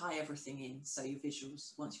 Tie everything in. So your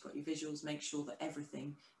visuals, once you've got your visuals, make sure that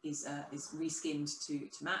everything is reskinned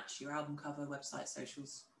to match your album cover, website,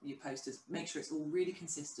 socials, your posters. Make sure it's all really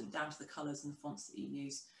consistent down to the colours and the fonts that you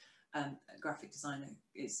use. A graphic designer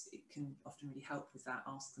it can often really help with that.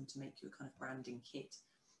 Ask them to make you a kind of branding kit.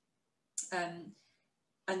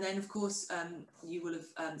 And then, of course, you will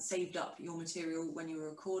have saved up your material when you were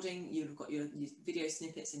recording. You'll have got your video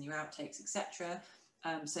snippets and your outtakes, etc.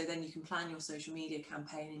 So then you can plan your social media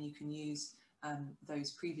campaign, and you can use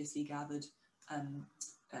those previously gathered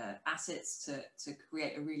assets to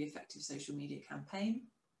create a really effective social media campaign.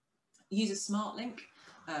 Use a smart link.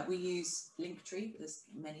 We use Linktree. There's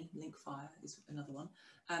many. Linkfire is another one.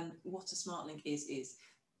 What a smart link is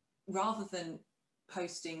rather than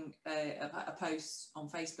posting a post on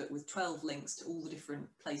Facebook with 12 links to all the different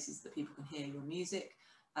places that people can hear your music,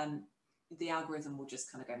 the algorithm will just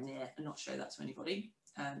kind of go nah and not show that to anybody.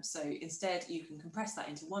 So instead you can compress that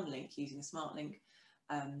into one link using a smart link,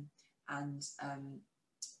 then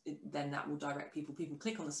that will direct people. People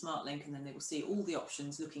click on the smart link, and then they will see all the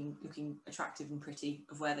options looking attractive and pretty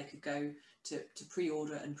of where they could go to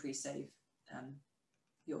pre-order and pre-save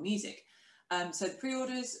your music. So the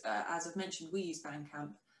pre-orders, as I've mentioned, we use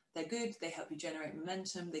Bandcamp. They're good. They help you generate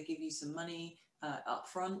momentum. They give you some money up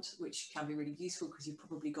front, which can be really useful because you've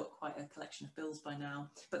probably got quite a collection of bills by now.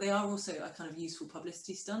 But they are also a kind of useful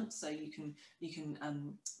publicity stunt. So you can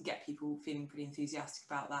get people feeling pretty enthusiastic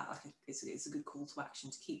about that. Like it's a good call to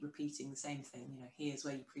action to keep repeating the same thing. You know, here's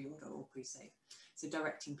where you pre-order or pre-save. So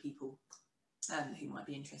directing people who might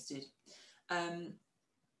be interested.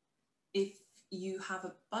 If you have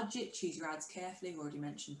a budget, choose your ads carefully, I've already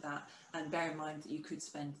mentioned that, and bear in mind that you could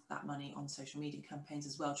spend that money on social media campaigns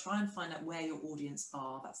as well. Try and find out where your audience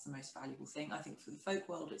are. That's the most valuable thing. I think for the folk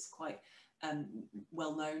world, it's quite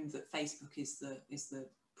well known that Facebook is the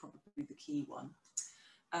probably the key one.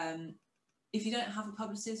 If you don't have a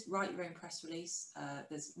publicist, write your own press release.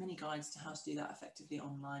 There's many guides to how to do that effectively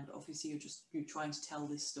online, but obviously you're trying to tell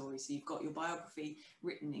this story. So you've got your biography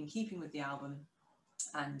written in keeping with the album,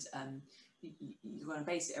 and you're going to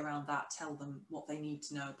base it around that, tell them what they need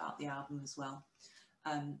to know about the album as well.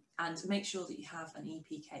 And make sure that you have an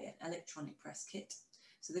EPK, an electronic press kit.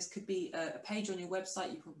 So this could be a page on your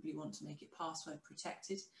website. You probably want to make it password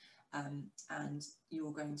protected. And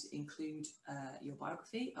you're going to include your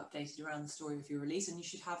biography updated around the story of your release, and you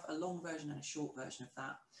should have a long version and a short version of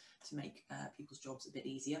that to make people's jobs a bit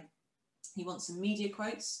easier. You want some media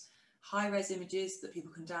quotes, high-res images that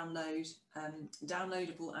people can download,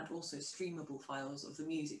 downloadable and also streamable files of the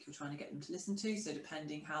music you're trying to get them to listen to. So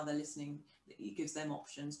depending how they're listening, it gives them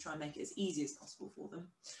options. Try and make it as easy as possible for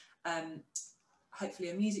them. Hopefully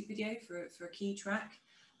a music video for a key track.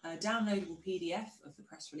 A downloadable PDF of the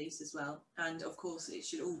press release as well, and of course it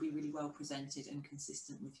should all be really well presented and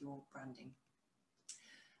consistent with your branding.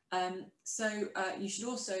 You should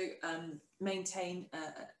also maintain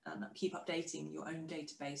and keep updating your own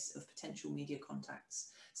database of potential media contacts.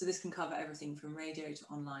 So this can cover everything from radio to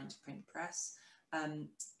online to print press.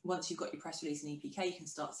 Once you've got your press release and EPK, you can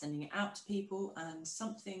start sending it out to people, and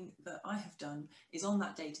something that I have done is on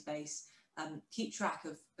that database, keep track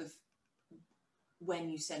of when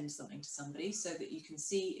you send something to somebody, so that you can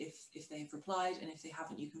see if they've replied, and if they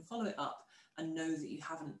haven't, you can follow it up and know that you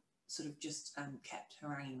haven't sort of just kept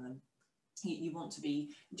haranguing them. You want to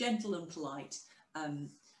be gentle and polite,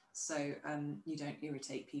 so you don't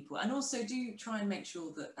irritate people, and also do try and make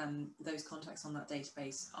sure that those contacts on that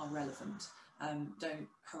database are relevant. Don't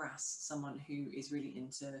harass someone who is really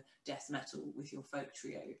into death metal with your folk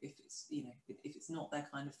trio. If it's, you know, if it's not their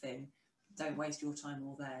kind of thing, don't waste your time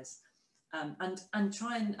or theirs. And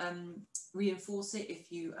try and reinforce it if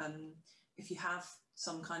you have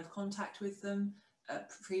some kind of contact with them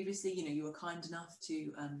previously. You know, you were kind enough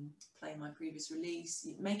to play my previous release.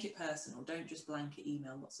 Make it personal. Don't just blanket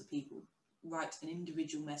email lots of people. Write an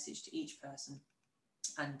individual message to each person,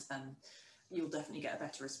 and you'll definitely get a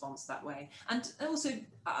better response that way. And also,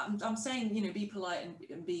 I'm saying, you know, be polite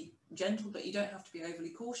and be gentle, but you don't have to be overly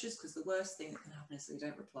cautious, because the worst thing that can happen is they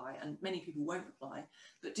don't reply, and many people won't reply.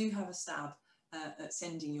 But do have a stab at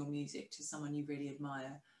sending your music to someone you really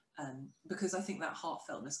admire, because I think that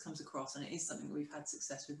heartfeltness comes across, and it is something that we've had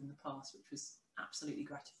success with in the past, which was absolutely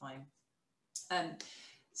gratifying.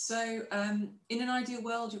 In an ideal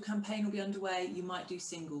world, your campaign will be underway. You might do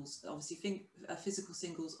singles. Obviously, physical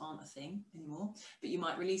singles aren't a thing anymore, but you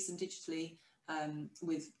might release them digitally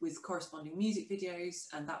with corresponding music videos,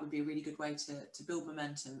 and that would be a really good way to build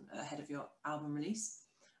momentum ahead of your album release.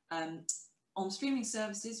 On streaming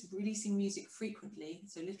services, releasing music frequently,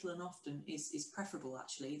 so little and often, is preferable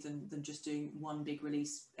actually than just doing one big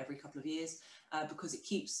release every couple of years, because it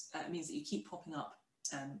means that you keep popping up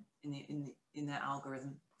in their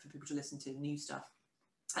algorithm for people to listen to new stuff.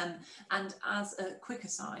 And as a quick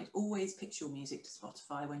aside, always pitch your music to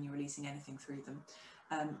Spotify when you're releasing anything through them,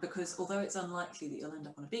 because although it's unlikely that you'll end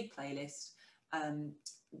up on a big playlist,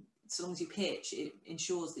 so long as you pitch, it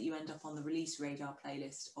ensures that you end up on the release radar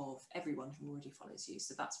playlist of everyone who already follows you.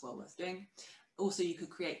 So that's well worth doing. Also, you could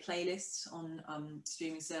create playlists on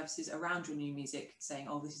streaming services around your new music, saying,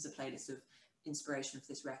 oh, this is a playlist of inspiration of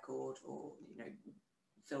this record, or, you know,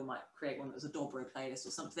 Phil might create one that was a Dobro playlist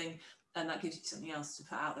or something, and that gives you something else to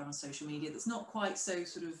put out there on social media that's not quite so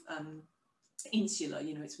sort of insular.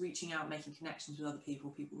 You know, it's reaching out, making connections with other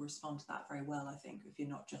people. People respond to that very well, I think, if you're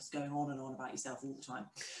not just going on and on about yourself all the time.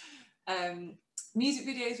 Music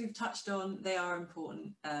videos we've touched on, they are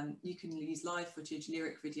important. You can use live footage,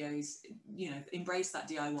 lyric videos, you know, embrace that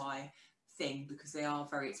DIY thing, because they are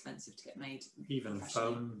very expensive to get made. Even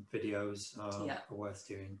phone videos are worth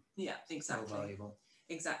doing. Yeah, exactly. So valuable.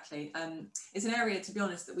 Exactly. It's an area, to be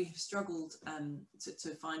honest, that we have struggled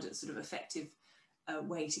to find a sort of effective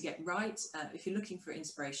way to get right. If you're looking for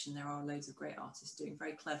inspiration, there are loads of great artists doing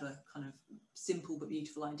very clever, kind of simple but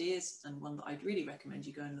beautiful ideas, and one that I'd really recommend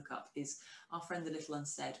you go and look up is our friend The Little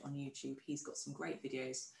Unsaid on YouTube. He's got some great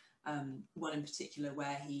videos, one in particular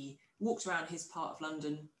where he walked around his part of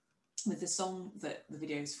London with the song that the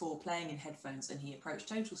video is for playing in headphones, and he approached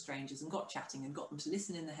total strangers and got chatting and got them to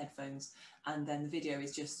listen in the headphones, and then the video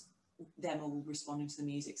is just them all responding to the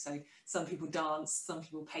music. So some people danced, some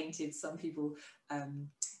people painted, some people kind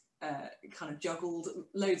of juggled,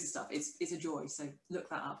 loads of stuff. It's a joy, so look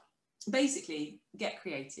that up. basically get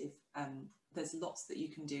creative. There's lots that you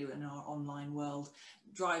can do in our online world.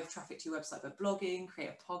 Drive traffic to your website by blogging, create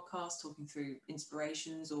a podcast talking through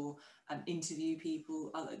inspirations, or interview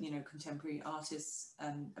people, other, contemporary artists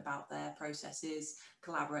about their processes,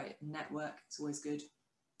 collaborate and network. It's always good.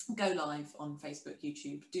 Go live on Facebook,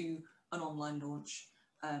 YouTube, do an online launch.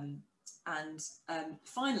 And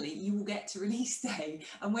finally, you will get to release day.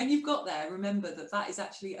 And when you've got there, remember that is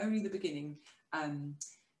actually only the beginning.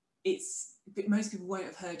 Most people won't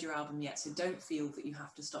have heard your album yet, so don't feel that you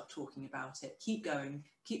have to stop talking about it. Keep going,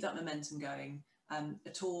 keep that momentum going. A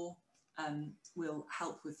tour will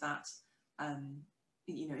help with that.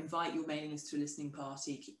 Invite your mailing list to a listening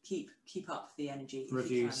party. Keep up the energy.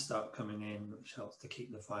 Reviews start coming in, which helps to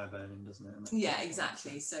keep the fire burning, doesn't it? Yeah,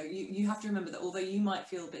 exactly. So you have to remember that although you might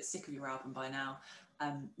feel a bit sick of your album by now,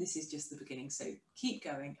 this is just the beginning. So keep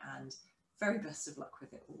going, and very best of luck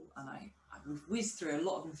with it all. And we've whizzed through a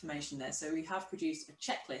lot of information there. So we have produced a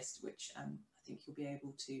checklist, which I think you'll be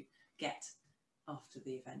able to get after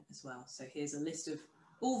the event as well. So here's a list of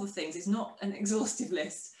all the things. It's not an exhaustive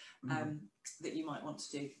list that you might want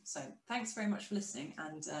to do. So thanks very much for listening.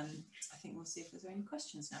 And I think we'll see if there's any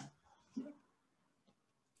questions now.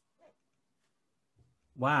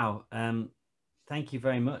 Wow. Thank you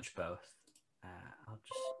very much, both.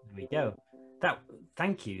 There we go.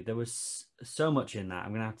 Thank you. There was so much in that.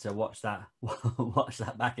 I'm gonna have to watch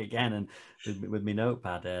that back again and with my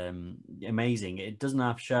notepad. Amazing. It doesn't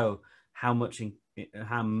have to show how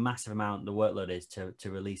massive amount the workload is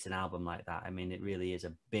to release an album like that. I mean, it really is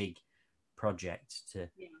a big project to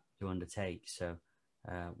undertake. So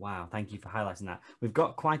wow, thank you for highlighting that. We've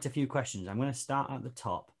got quite a few questions. I'm going to start at the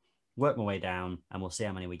top, work my way down, and we'll see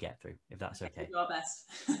how many we get through, if that's okay. Do our best.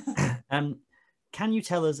 Can you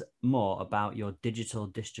tell us more about your digital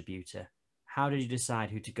distributor? How did you decide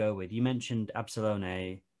who to go with? You mentioned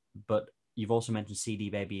Absalone, but you've also mentioned CD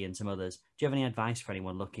Baby and some others. Do you have any advice for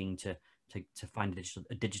anyone looking to find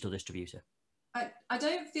a digital distributor? I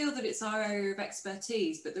don't feel that it's our area of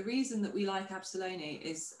expertise, but the reason that we like Absalone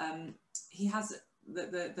is he has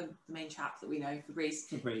the main chap that we know, Fabrice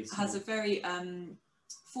has a very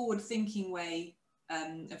forward-thinking way,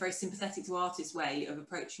 a very sympathetic to artists way of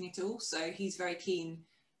approaching it all. So he's very keen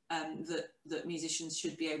that musicians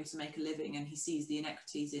should be able to make a living, and he sees the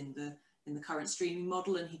inequities in the current streaming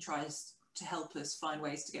model, and he tries to help us find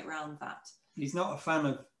ways to get around that. He's not a fan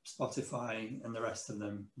of Spotify and the rest of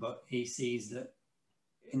them, but he sees that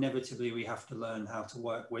inevitably we have to learn how to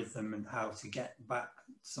work with them and how to get back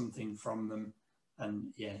something from them.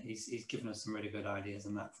 And yeah, he's given us some really good ideas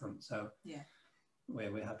on that front. So yeah,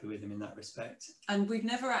 we're happy with him in that respect. And we've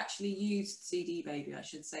never actually used CD Baby, I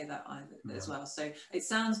should say that either as well. So it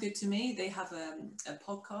sounds good to me. They have a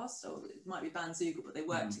podcast, or it might be Bandzoogle, but they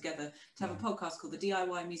work together to have a podcast called the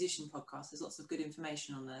DIY Musician Podcast. There's lots of good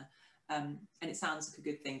information on there. And it sounds like a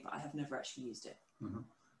good thing, but I have never actually used it.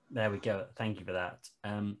 There we go. Thank you for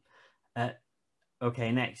that.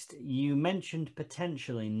 Okay, next. You mentioned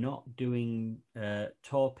potentially not doing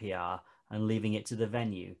tour PR and leaving it to the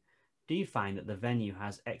venue. Do you find that the venue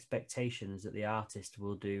has expectations that the artist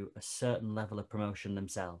will do a certain level of promotion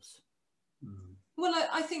themselves? Well,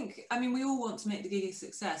 I think, we all want to make the gig a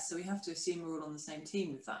success, so we have to assume we're all on the same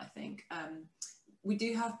team with that, I think. We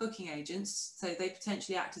do have booking agents, so they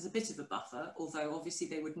potentially act as a bit of a buffer, although obviously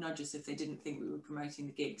they would nudge us if they didn't think we were promoting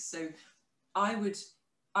the gigs. So I would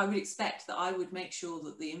expect that I would make sure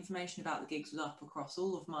that the information about the gigs was up across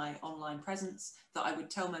all of my online presence, that I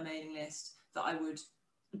would tell my mailing list, that I would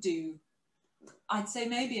do, I'd say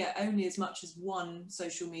maybe only as much as one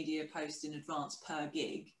social media post in advance per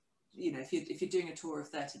gig. If you're doing a tour of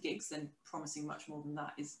 30 gigs, then promising much more than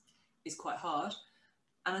that is quite hard.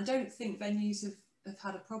 And I don't think venues have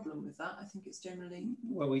had a problem with that. I think it's generally...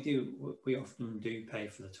 Well, we often do pay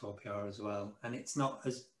for the tour PR as well. And it's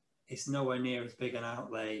nowhere near as big an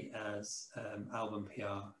outlay as album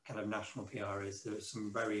PR, kind of national PR is. There's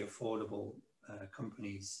some very affordable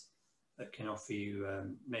companies that can offer you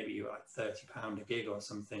maybe you're like £30 a gig or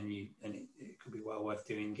something, and it could be well worth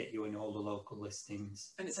doing, get you in all the local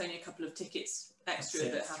listings. And it's only a couple of tickets extra.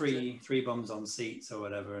 That three bums on seats or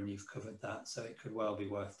whatever, and you've covered that, so it could well be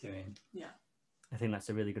worth doing. Yeah, I think that's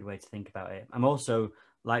a really good way to think about it. I'm also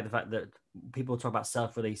like the fact that people talk about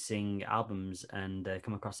self-releasing albums and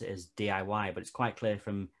come across it as DIY, but it's quite clear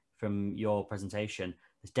from your presentation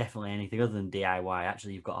there's definitely anything other than DIY.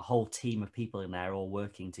 Actually, you've got a whole team of people in there all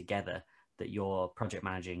working together that you're project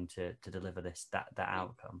managing to deliver that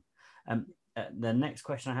outcome. The next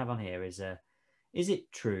question I have on here is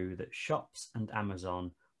it true that shops and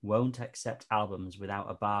Amazon won't accept albums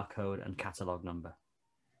without a barcode and catalogue number?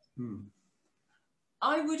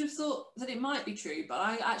 I would have thought that it might be true, but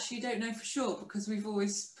I actually don't know for sure because we've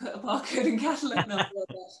always put a barcode and catalogue number on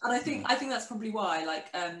there. And I think that's probably why. Like,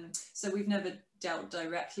 so we've never dealt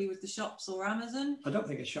directly with the shops or Amazon. I don't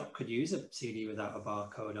think a shop could use a CD without a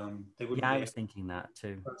barcode on. They wouldn't. Yeah, I was thinking that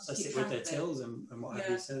too. Process it with their tills and what have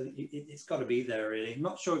you. So it's got to be there, really. I'm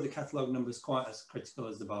not sure if the catalogue number is quite as critical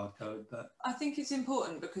as the barcode, but I think it's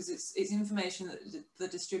important because it's information that the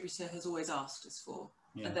distributor has always asked us for,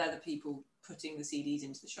 and they're the people putting the CDs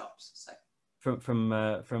into the shops. So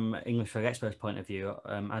from English Folk Expo's point of view,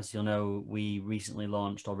 as you'll know, we recently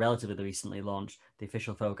launched, or relatively recently launched, the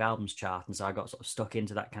official folk albums chart, and so I got sort of stuck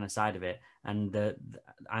into that kind of side of it. And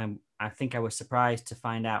I think I was surprised to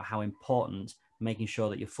find out how important making sure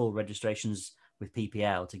that your full registrations with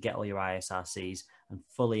PPL to get all your ISRCs and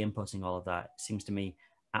fully inputting all of that seems to me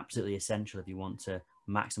absolutely essential if you want to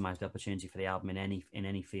maximize the opportunity for the album in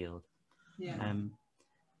any field. Yeah.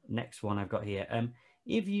 Next one I've got here.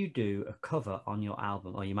 If you do a cover on your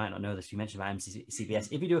album, or you might not know this, you mentioned about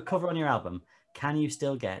MCPS. If you do a cover on your album, can you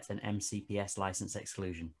still get an MCPS license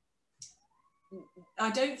exclusion? I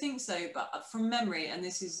don't think so, but from memory, and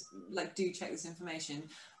this is like, do check this information.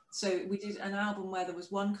 So we did an album where there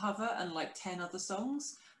was one cover and like 10 other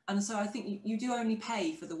songs. And so I think you do only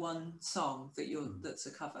pay for the one song that that's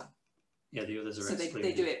a cover. Yeah, the others are so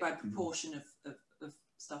they do it by proportion of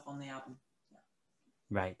stuff on the album. Yeah.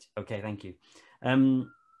 Right. Okay, thank you.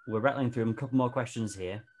 We're rattling through a couple more questions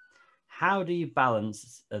here. How do you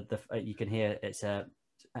balance you can hear it's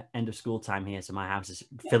end of school time here, so my house is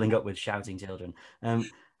filling up with shouting children.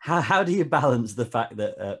 How do you balance the fact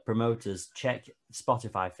that promoters check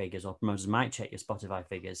Spotify figures, or promoters might check your Spotify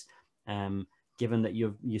figures, given that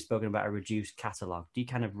you've spoken about a reduced catalogue? Do you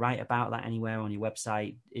kind of write about that anywhere on your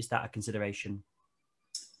website? Is that a consideration?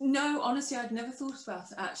 No, honestly, I'd never thought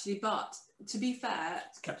about it actually, but to be fair,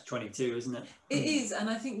 it's catch-22, isn't it? It is, and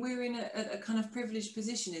I think we're in a kind of privileged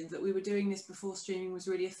position in that we were doing this before streaming was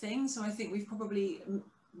really a thing. So I think we've probably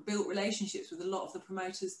built relationships with a lot of the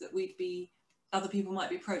promoters that other people might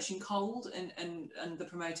be approaching cold, and the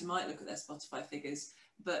promoter might look at their Spotify figures,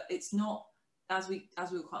 but it's not, as we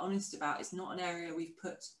were quite honest about, it's not an area we've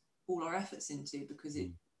put all our efforts into because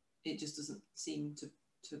it just doesn't seem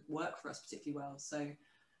to work for us particularly well. So.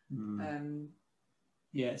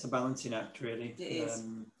 Yeah, it's a balancing act, really. It is.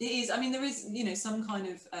 It is. I mean, there is, some kind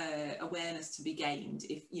of awareness to be gained.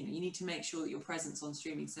 If you need to make sure that your presence on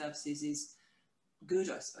streaming services is good,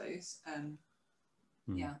 I suppose.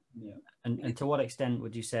 Yeah. And to what extent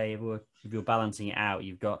would you say, if you're balancing it out,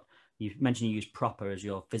 you mentioned you use Proper as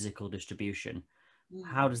your physical distribution.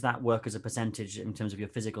 How does that work as a percentage in terms of your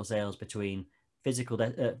physical sales between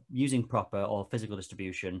using Proper or physical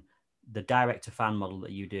distribution, the direct to fan model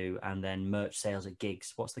that you do, and then merch sales at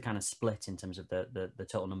gigs? What's the kind of split in terms of the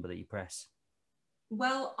total number that you press?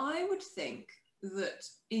 Well, I would think that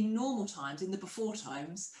in normal times, in the before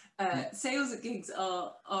times, sales at gigs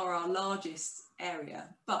are our largest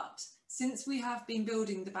area. But since we have been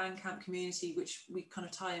building the Bandcamp community, which we kind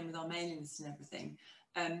of tie in with our mailing list and everything,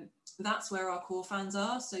 that's where our core fans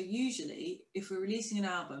are. So usually, if we're releasing an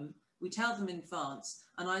album, we tell them in advance,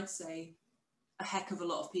 and I'd say a heck of a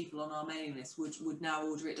lot of people on our mailing list would now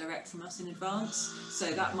order it direct from us in advance.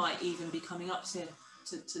 So that might even be coming up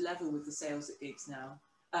to level with the sales at gigs now,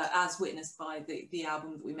 as witnessed by the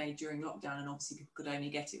album that we made during lockdown, and obviously people could only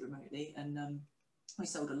get it remotely, and we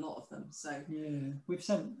sold a lot of them. So yeah, we've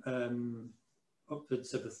sent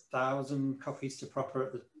upwards of 1,000 copies to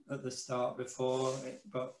Proper at the start before,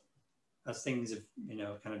 but as things have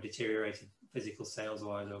kind of deteriorated physical sales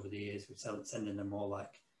wise over the years, we're sending them more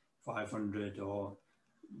like 500 or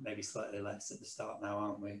maybe slightly less at the start now,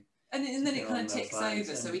 aren't we? And then it kind of ticks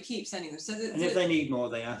over, so we keep sending them. So and if they need more,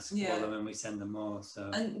 they ask for them, and we send them more.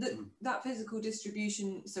 So that physical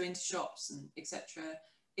distribution, so into shops and etc.,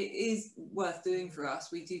 it is worth doing for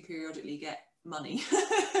us. We do periodically get money,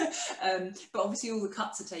 but obviously all the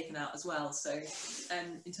cuts are taken out as well. So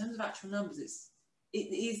in terms of actual numbers, it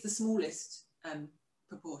is the smallest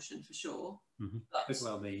proportion for sure. But could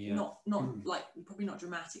well be, not like, probably not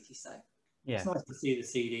dramatically so. Yeah, it's nice to see the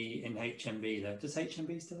CD in HMV though. Does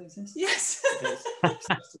HMV still exist? Yes.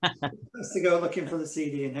 Nice to go looking for the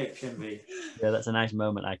CD in HMV. Yeah, that's a nice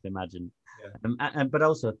moment, I can imagine. Yeah. But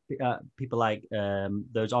also people like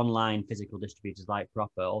those online physical distributors like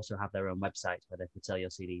Proper also have their own websites where they could sell your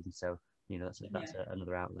CDs, and so that's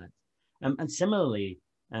another outlet. And similarly,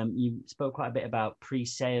 you spoke quite a bit about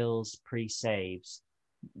pre-sales, pre-saves.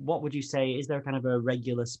 What would you say, is there kind of a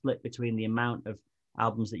regular split between the amount of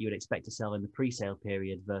albums that you would expect to sell in the pre-sale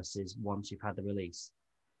period versus once you've had the release?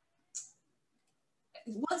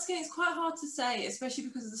 Once again, it's quite hard to say, especially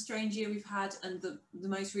because of the strange year we've had and the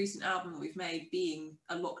most recent album that we've made being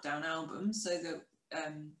a lockdown album. So that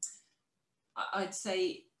I'd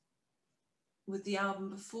say with the album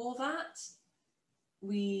before that,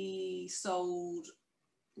 we do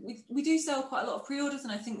sell quite a lot of pre-orders,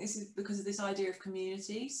 and I think this is because of this idea of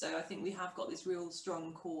community. So I think we have got this real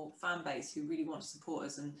strong core fan base who really want to support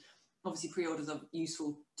us, and obviously pre-orders are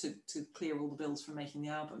useful to clear all the bills from making the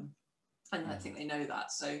album, and I think they know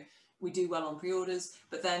that. So we do well on pre-orders,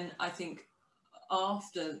 but then I think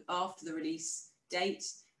after the release date,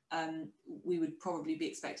 we would probably be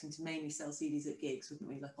expecting to mainly sell CDs at gigs, wouldn't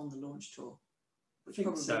we, like on the launch tour, which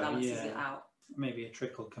probably balances it out. Maybe a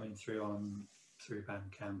trickle coming through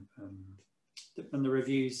Bandcamp, and the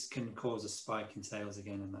reviews can cause a spike in sales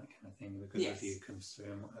again and that kind of thing. The good review comes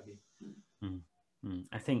through and what have you.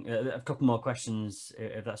 I think a couple more questions,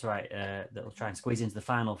 if that's all right, that we'll try and squeeze into the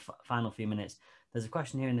final few minutes. There's a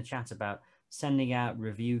question here in the chat about sending out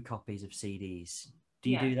review copies of CDs.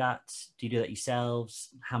 Do you do that? Do you do that yourselves?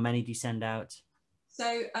 How many do you send out?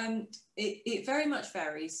 So it very much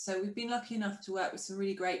varies. So we've been lucky enough to work with some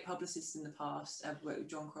really great publicists in the past. I've worked with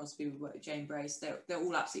John Crosby, we've worked with Jane Brace. They're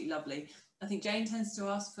all absolutely lovely. I think Jane tends to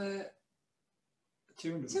ask for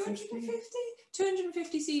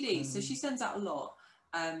 250 CDs. So she sends out a lot.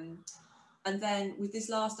 And then with this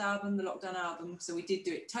last album, the lockdown album, so we did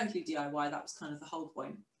do it totally DIY. That was kind of the whole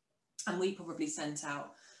point. And we probably sent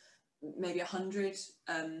out maybe 100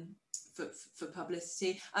 for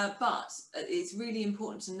publicity, but it's really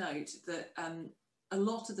important to note that a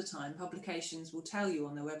lot of the time publications will tell you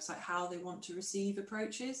on their website how they want to receive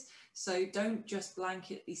approaches, so don't just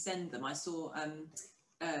blanketly send them. I saw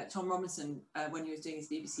Tom Robinson when he was doing his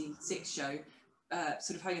BBC Six show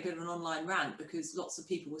sort of having a bit of an online rant because lots of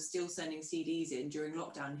people were still sending CDs in during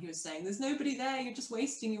lockdown. He was saying there's nobody there, you're just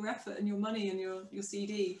wasting your effort and your money and your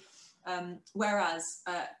CD, whereas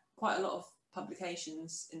quite a lot of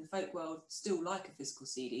publications in the folk world still like a physical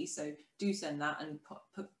CD, so do send that and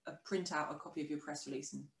print out a copy of your press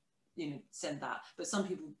release and send that. But some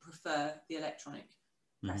people prefer the electronic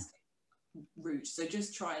press route, so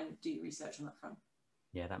just try and do your research on that front.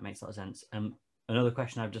 Yeah, that makes a lot of sense. Another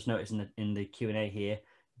question I've just noticed in the Q&A here,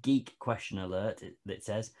 geek question alert, that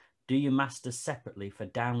says, do you master separately for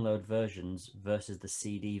download versions versus the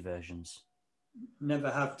CD versions?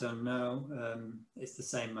 Never have done, no. It's the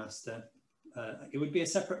same master. It would be a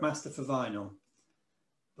separate master for vinyl,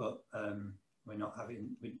 but we're not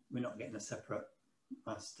getting a separate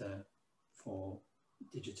master for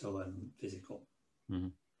digital and physical. Mm-hmm.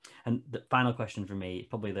 And the final question for me,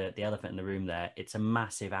 probably the elephant in the room there, it's a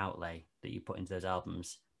massive outlay that you put into those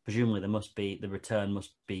albums. Presumably the return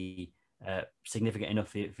must be significant enough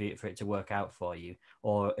for it to work out for you,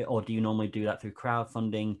 or do you normally do that through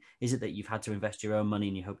crowdfunding? Is it that you've had to invest your own money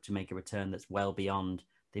and you hope to make a return that's well beyond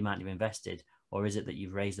the amount you've invested, or is it that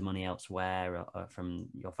you've raised the money elsewhere or from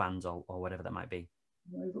your fans or whatever that might be?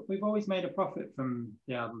 We've always made a profit from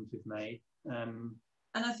the albums we've made.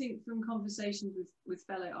 And I think from conversations with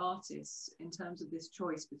fellow artists in terms of this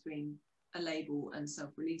choice between a label and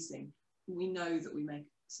self-releasing, we know that we make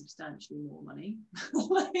substantially more money.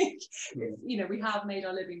 We have made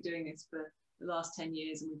our living doing this for the last 10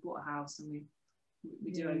 years, and we bought a house and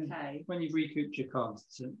we do okay. When you've recouped your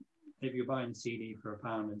costs, if you're buying a CD for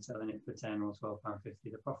 £1 and selling it for £10 or £12.50,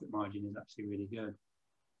 the profit margin is actually really good.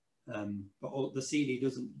 But the CD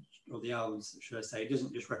doesn't, or the albums, should I say,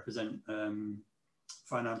 doesn't just represent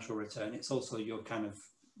financial return. It's also your kind of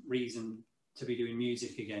reason to be doing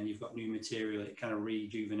music again. You've got new material. It kind of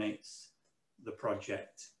rejuvenates the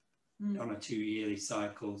project on a 2-yearly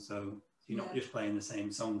cycle. So you're not just playing the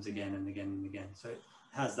same songs again and again and again. So it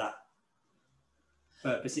has that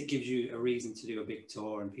purpose. It gives you a reason to do a big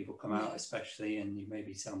tour and people come out, especially, and you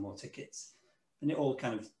maybe sell more tickets, and it all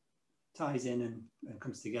kind of ties in and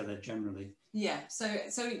comes together generally. Yeah,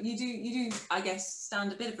 so you do I guess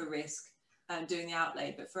stand a bit of a risk doing the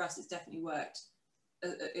outlay, but for us it's definitely worked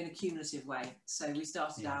in a cumulative way. So we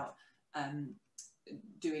started out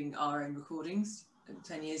doing our own recordings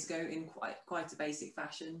 10 years ago in quite a basic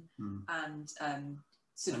fashion, and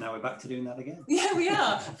so now we're back to doing that again. Yeah, we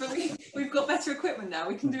are, but we've got better equipment now.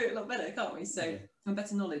 We can do it a lot better, can't we? So and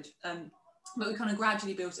better knowledge. But we kind of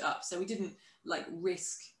gradually built it up. So we didn't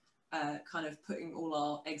risk kind of putting all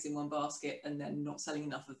our eggs in one basket and then not selling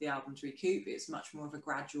enough of the album to recoup. It's much more of a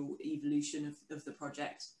gradual evolution of the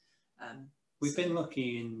project. We've been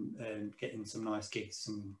lucky in getting some nice gigs,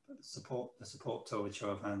 some support tour with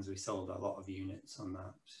Show of Hands. We sold a lot of units on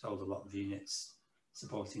that. Sold a lot of units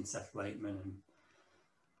supporting Seth Lakeman, and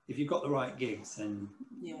if you've got the right gigs, then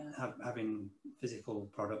having physical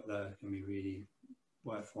product there can be really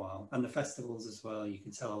worthwhile. And the festivals as well, you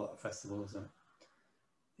can tell a lot of festivals are,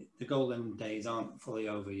 the golden days aren't fully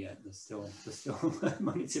over yet. There's still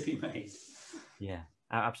money to be made. Yeah,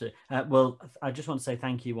 absolutely. Well, I just want to say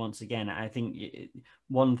thank you once again. I think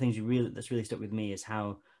one of the things that's really stuck with me is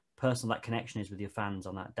how personal that connection is with your fans,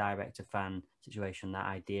 on that direct to fan situation, that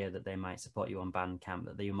idea that they might support you on Bandcamp,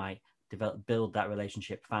 that you might build that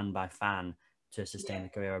relationship fan by fan to sustain the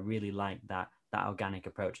career. I really like that organic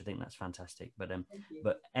approach. I think that's fantastic. But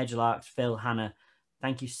Edgelarks, Phil, Hannah,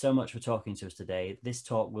 thank you so much for talking to us today. This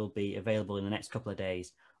talk will be available in the next couple of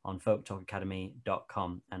days on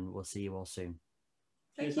folktalkacademy.com, and we'll see you all soon.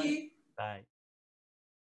 Thank you. Bye.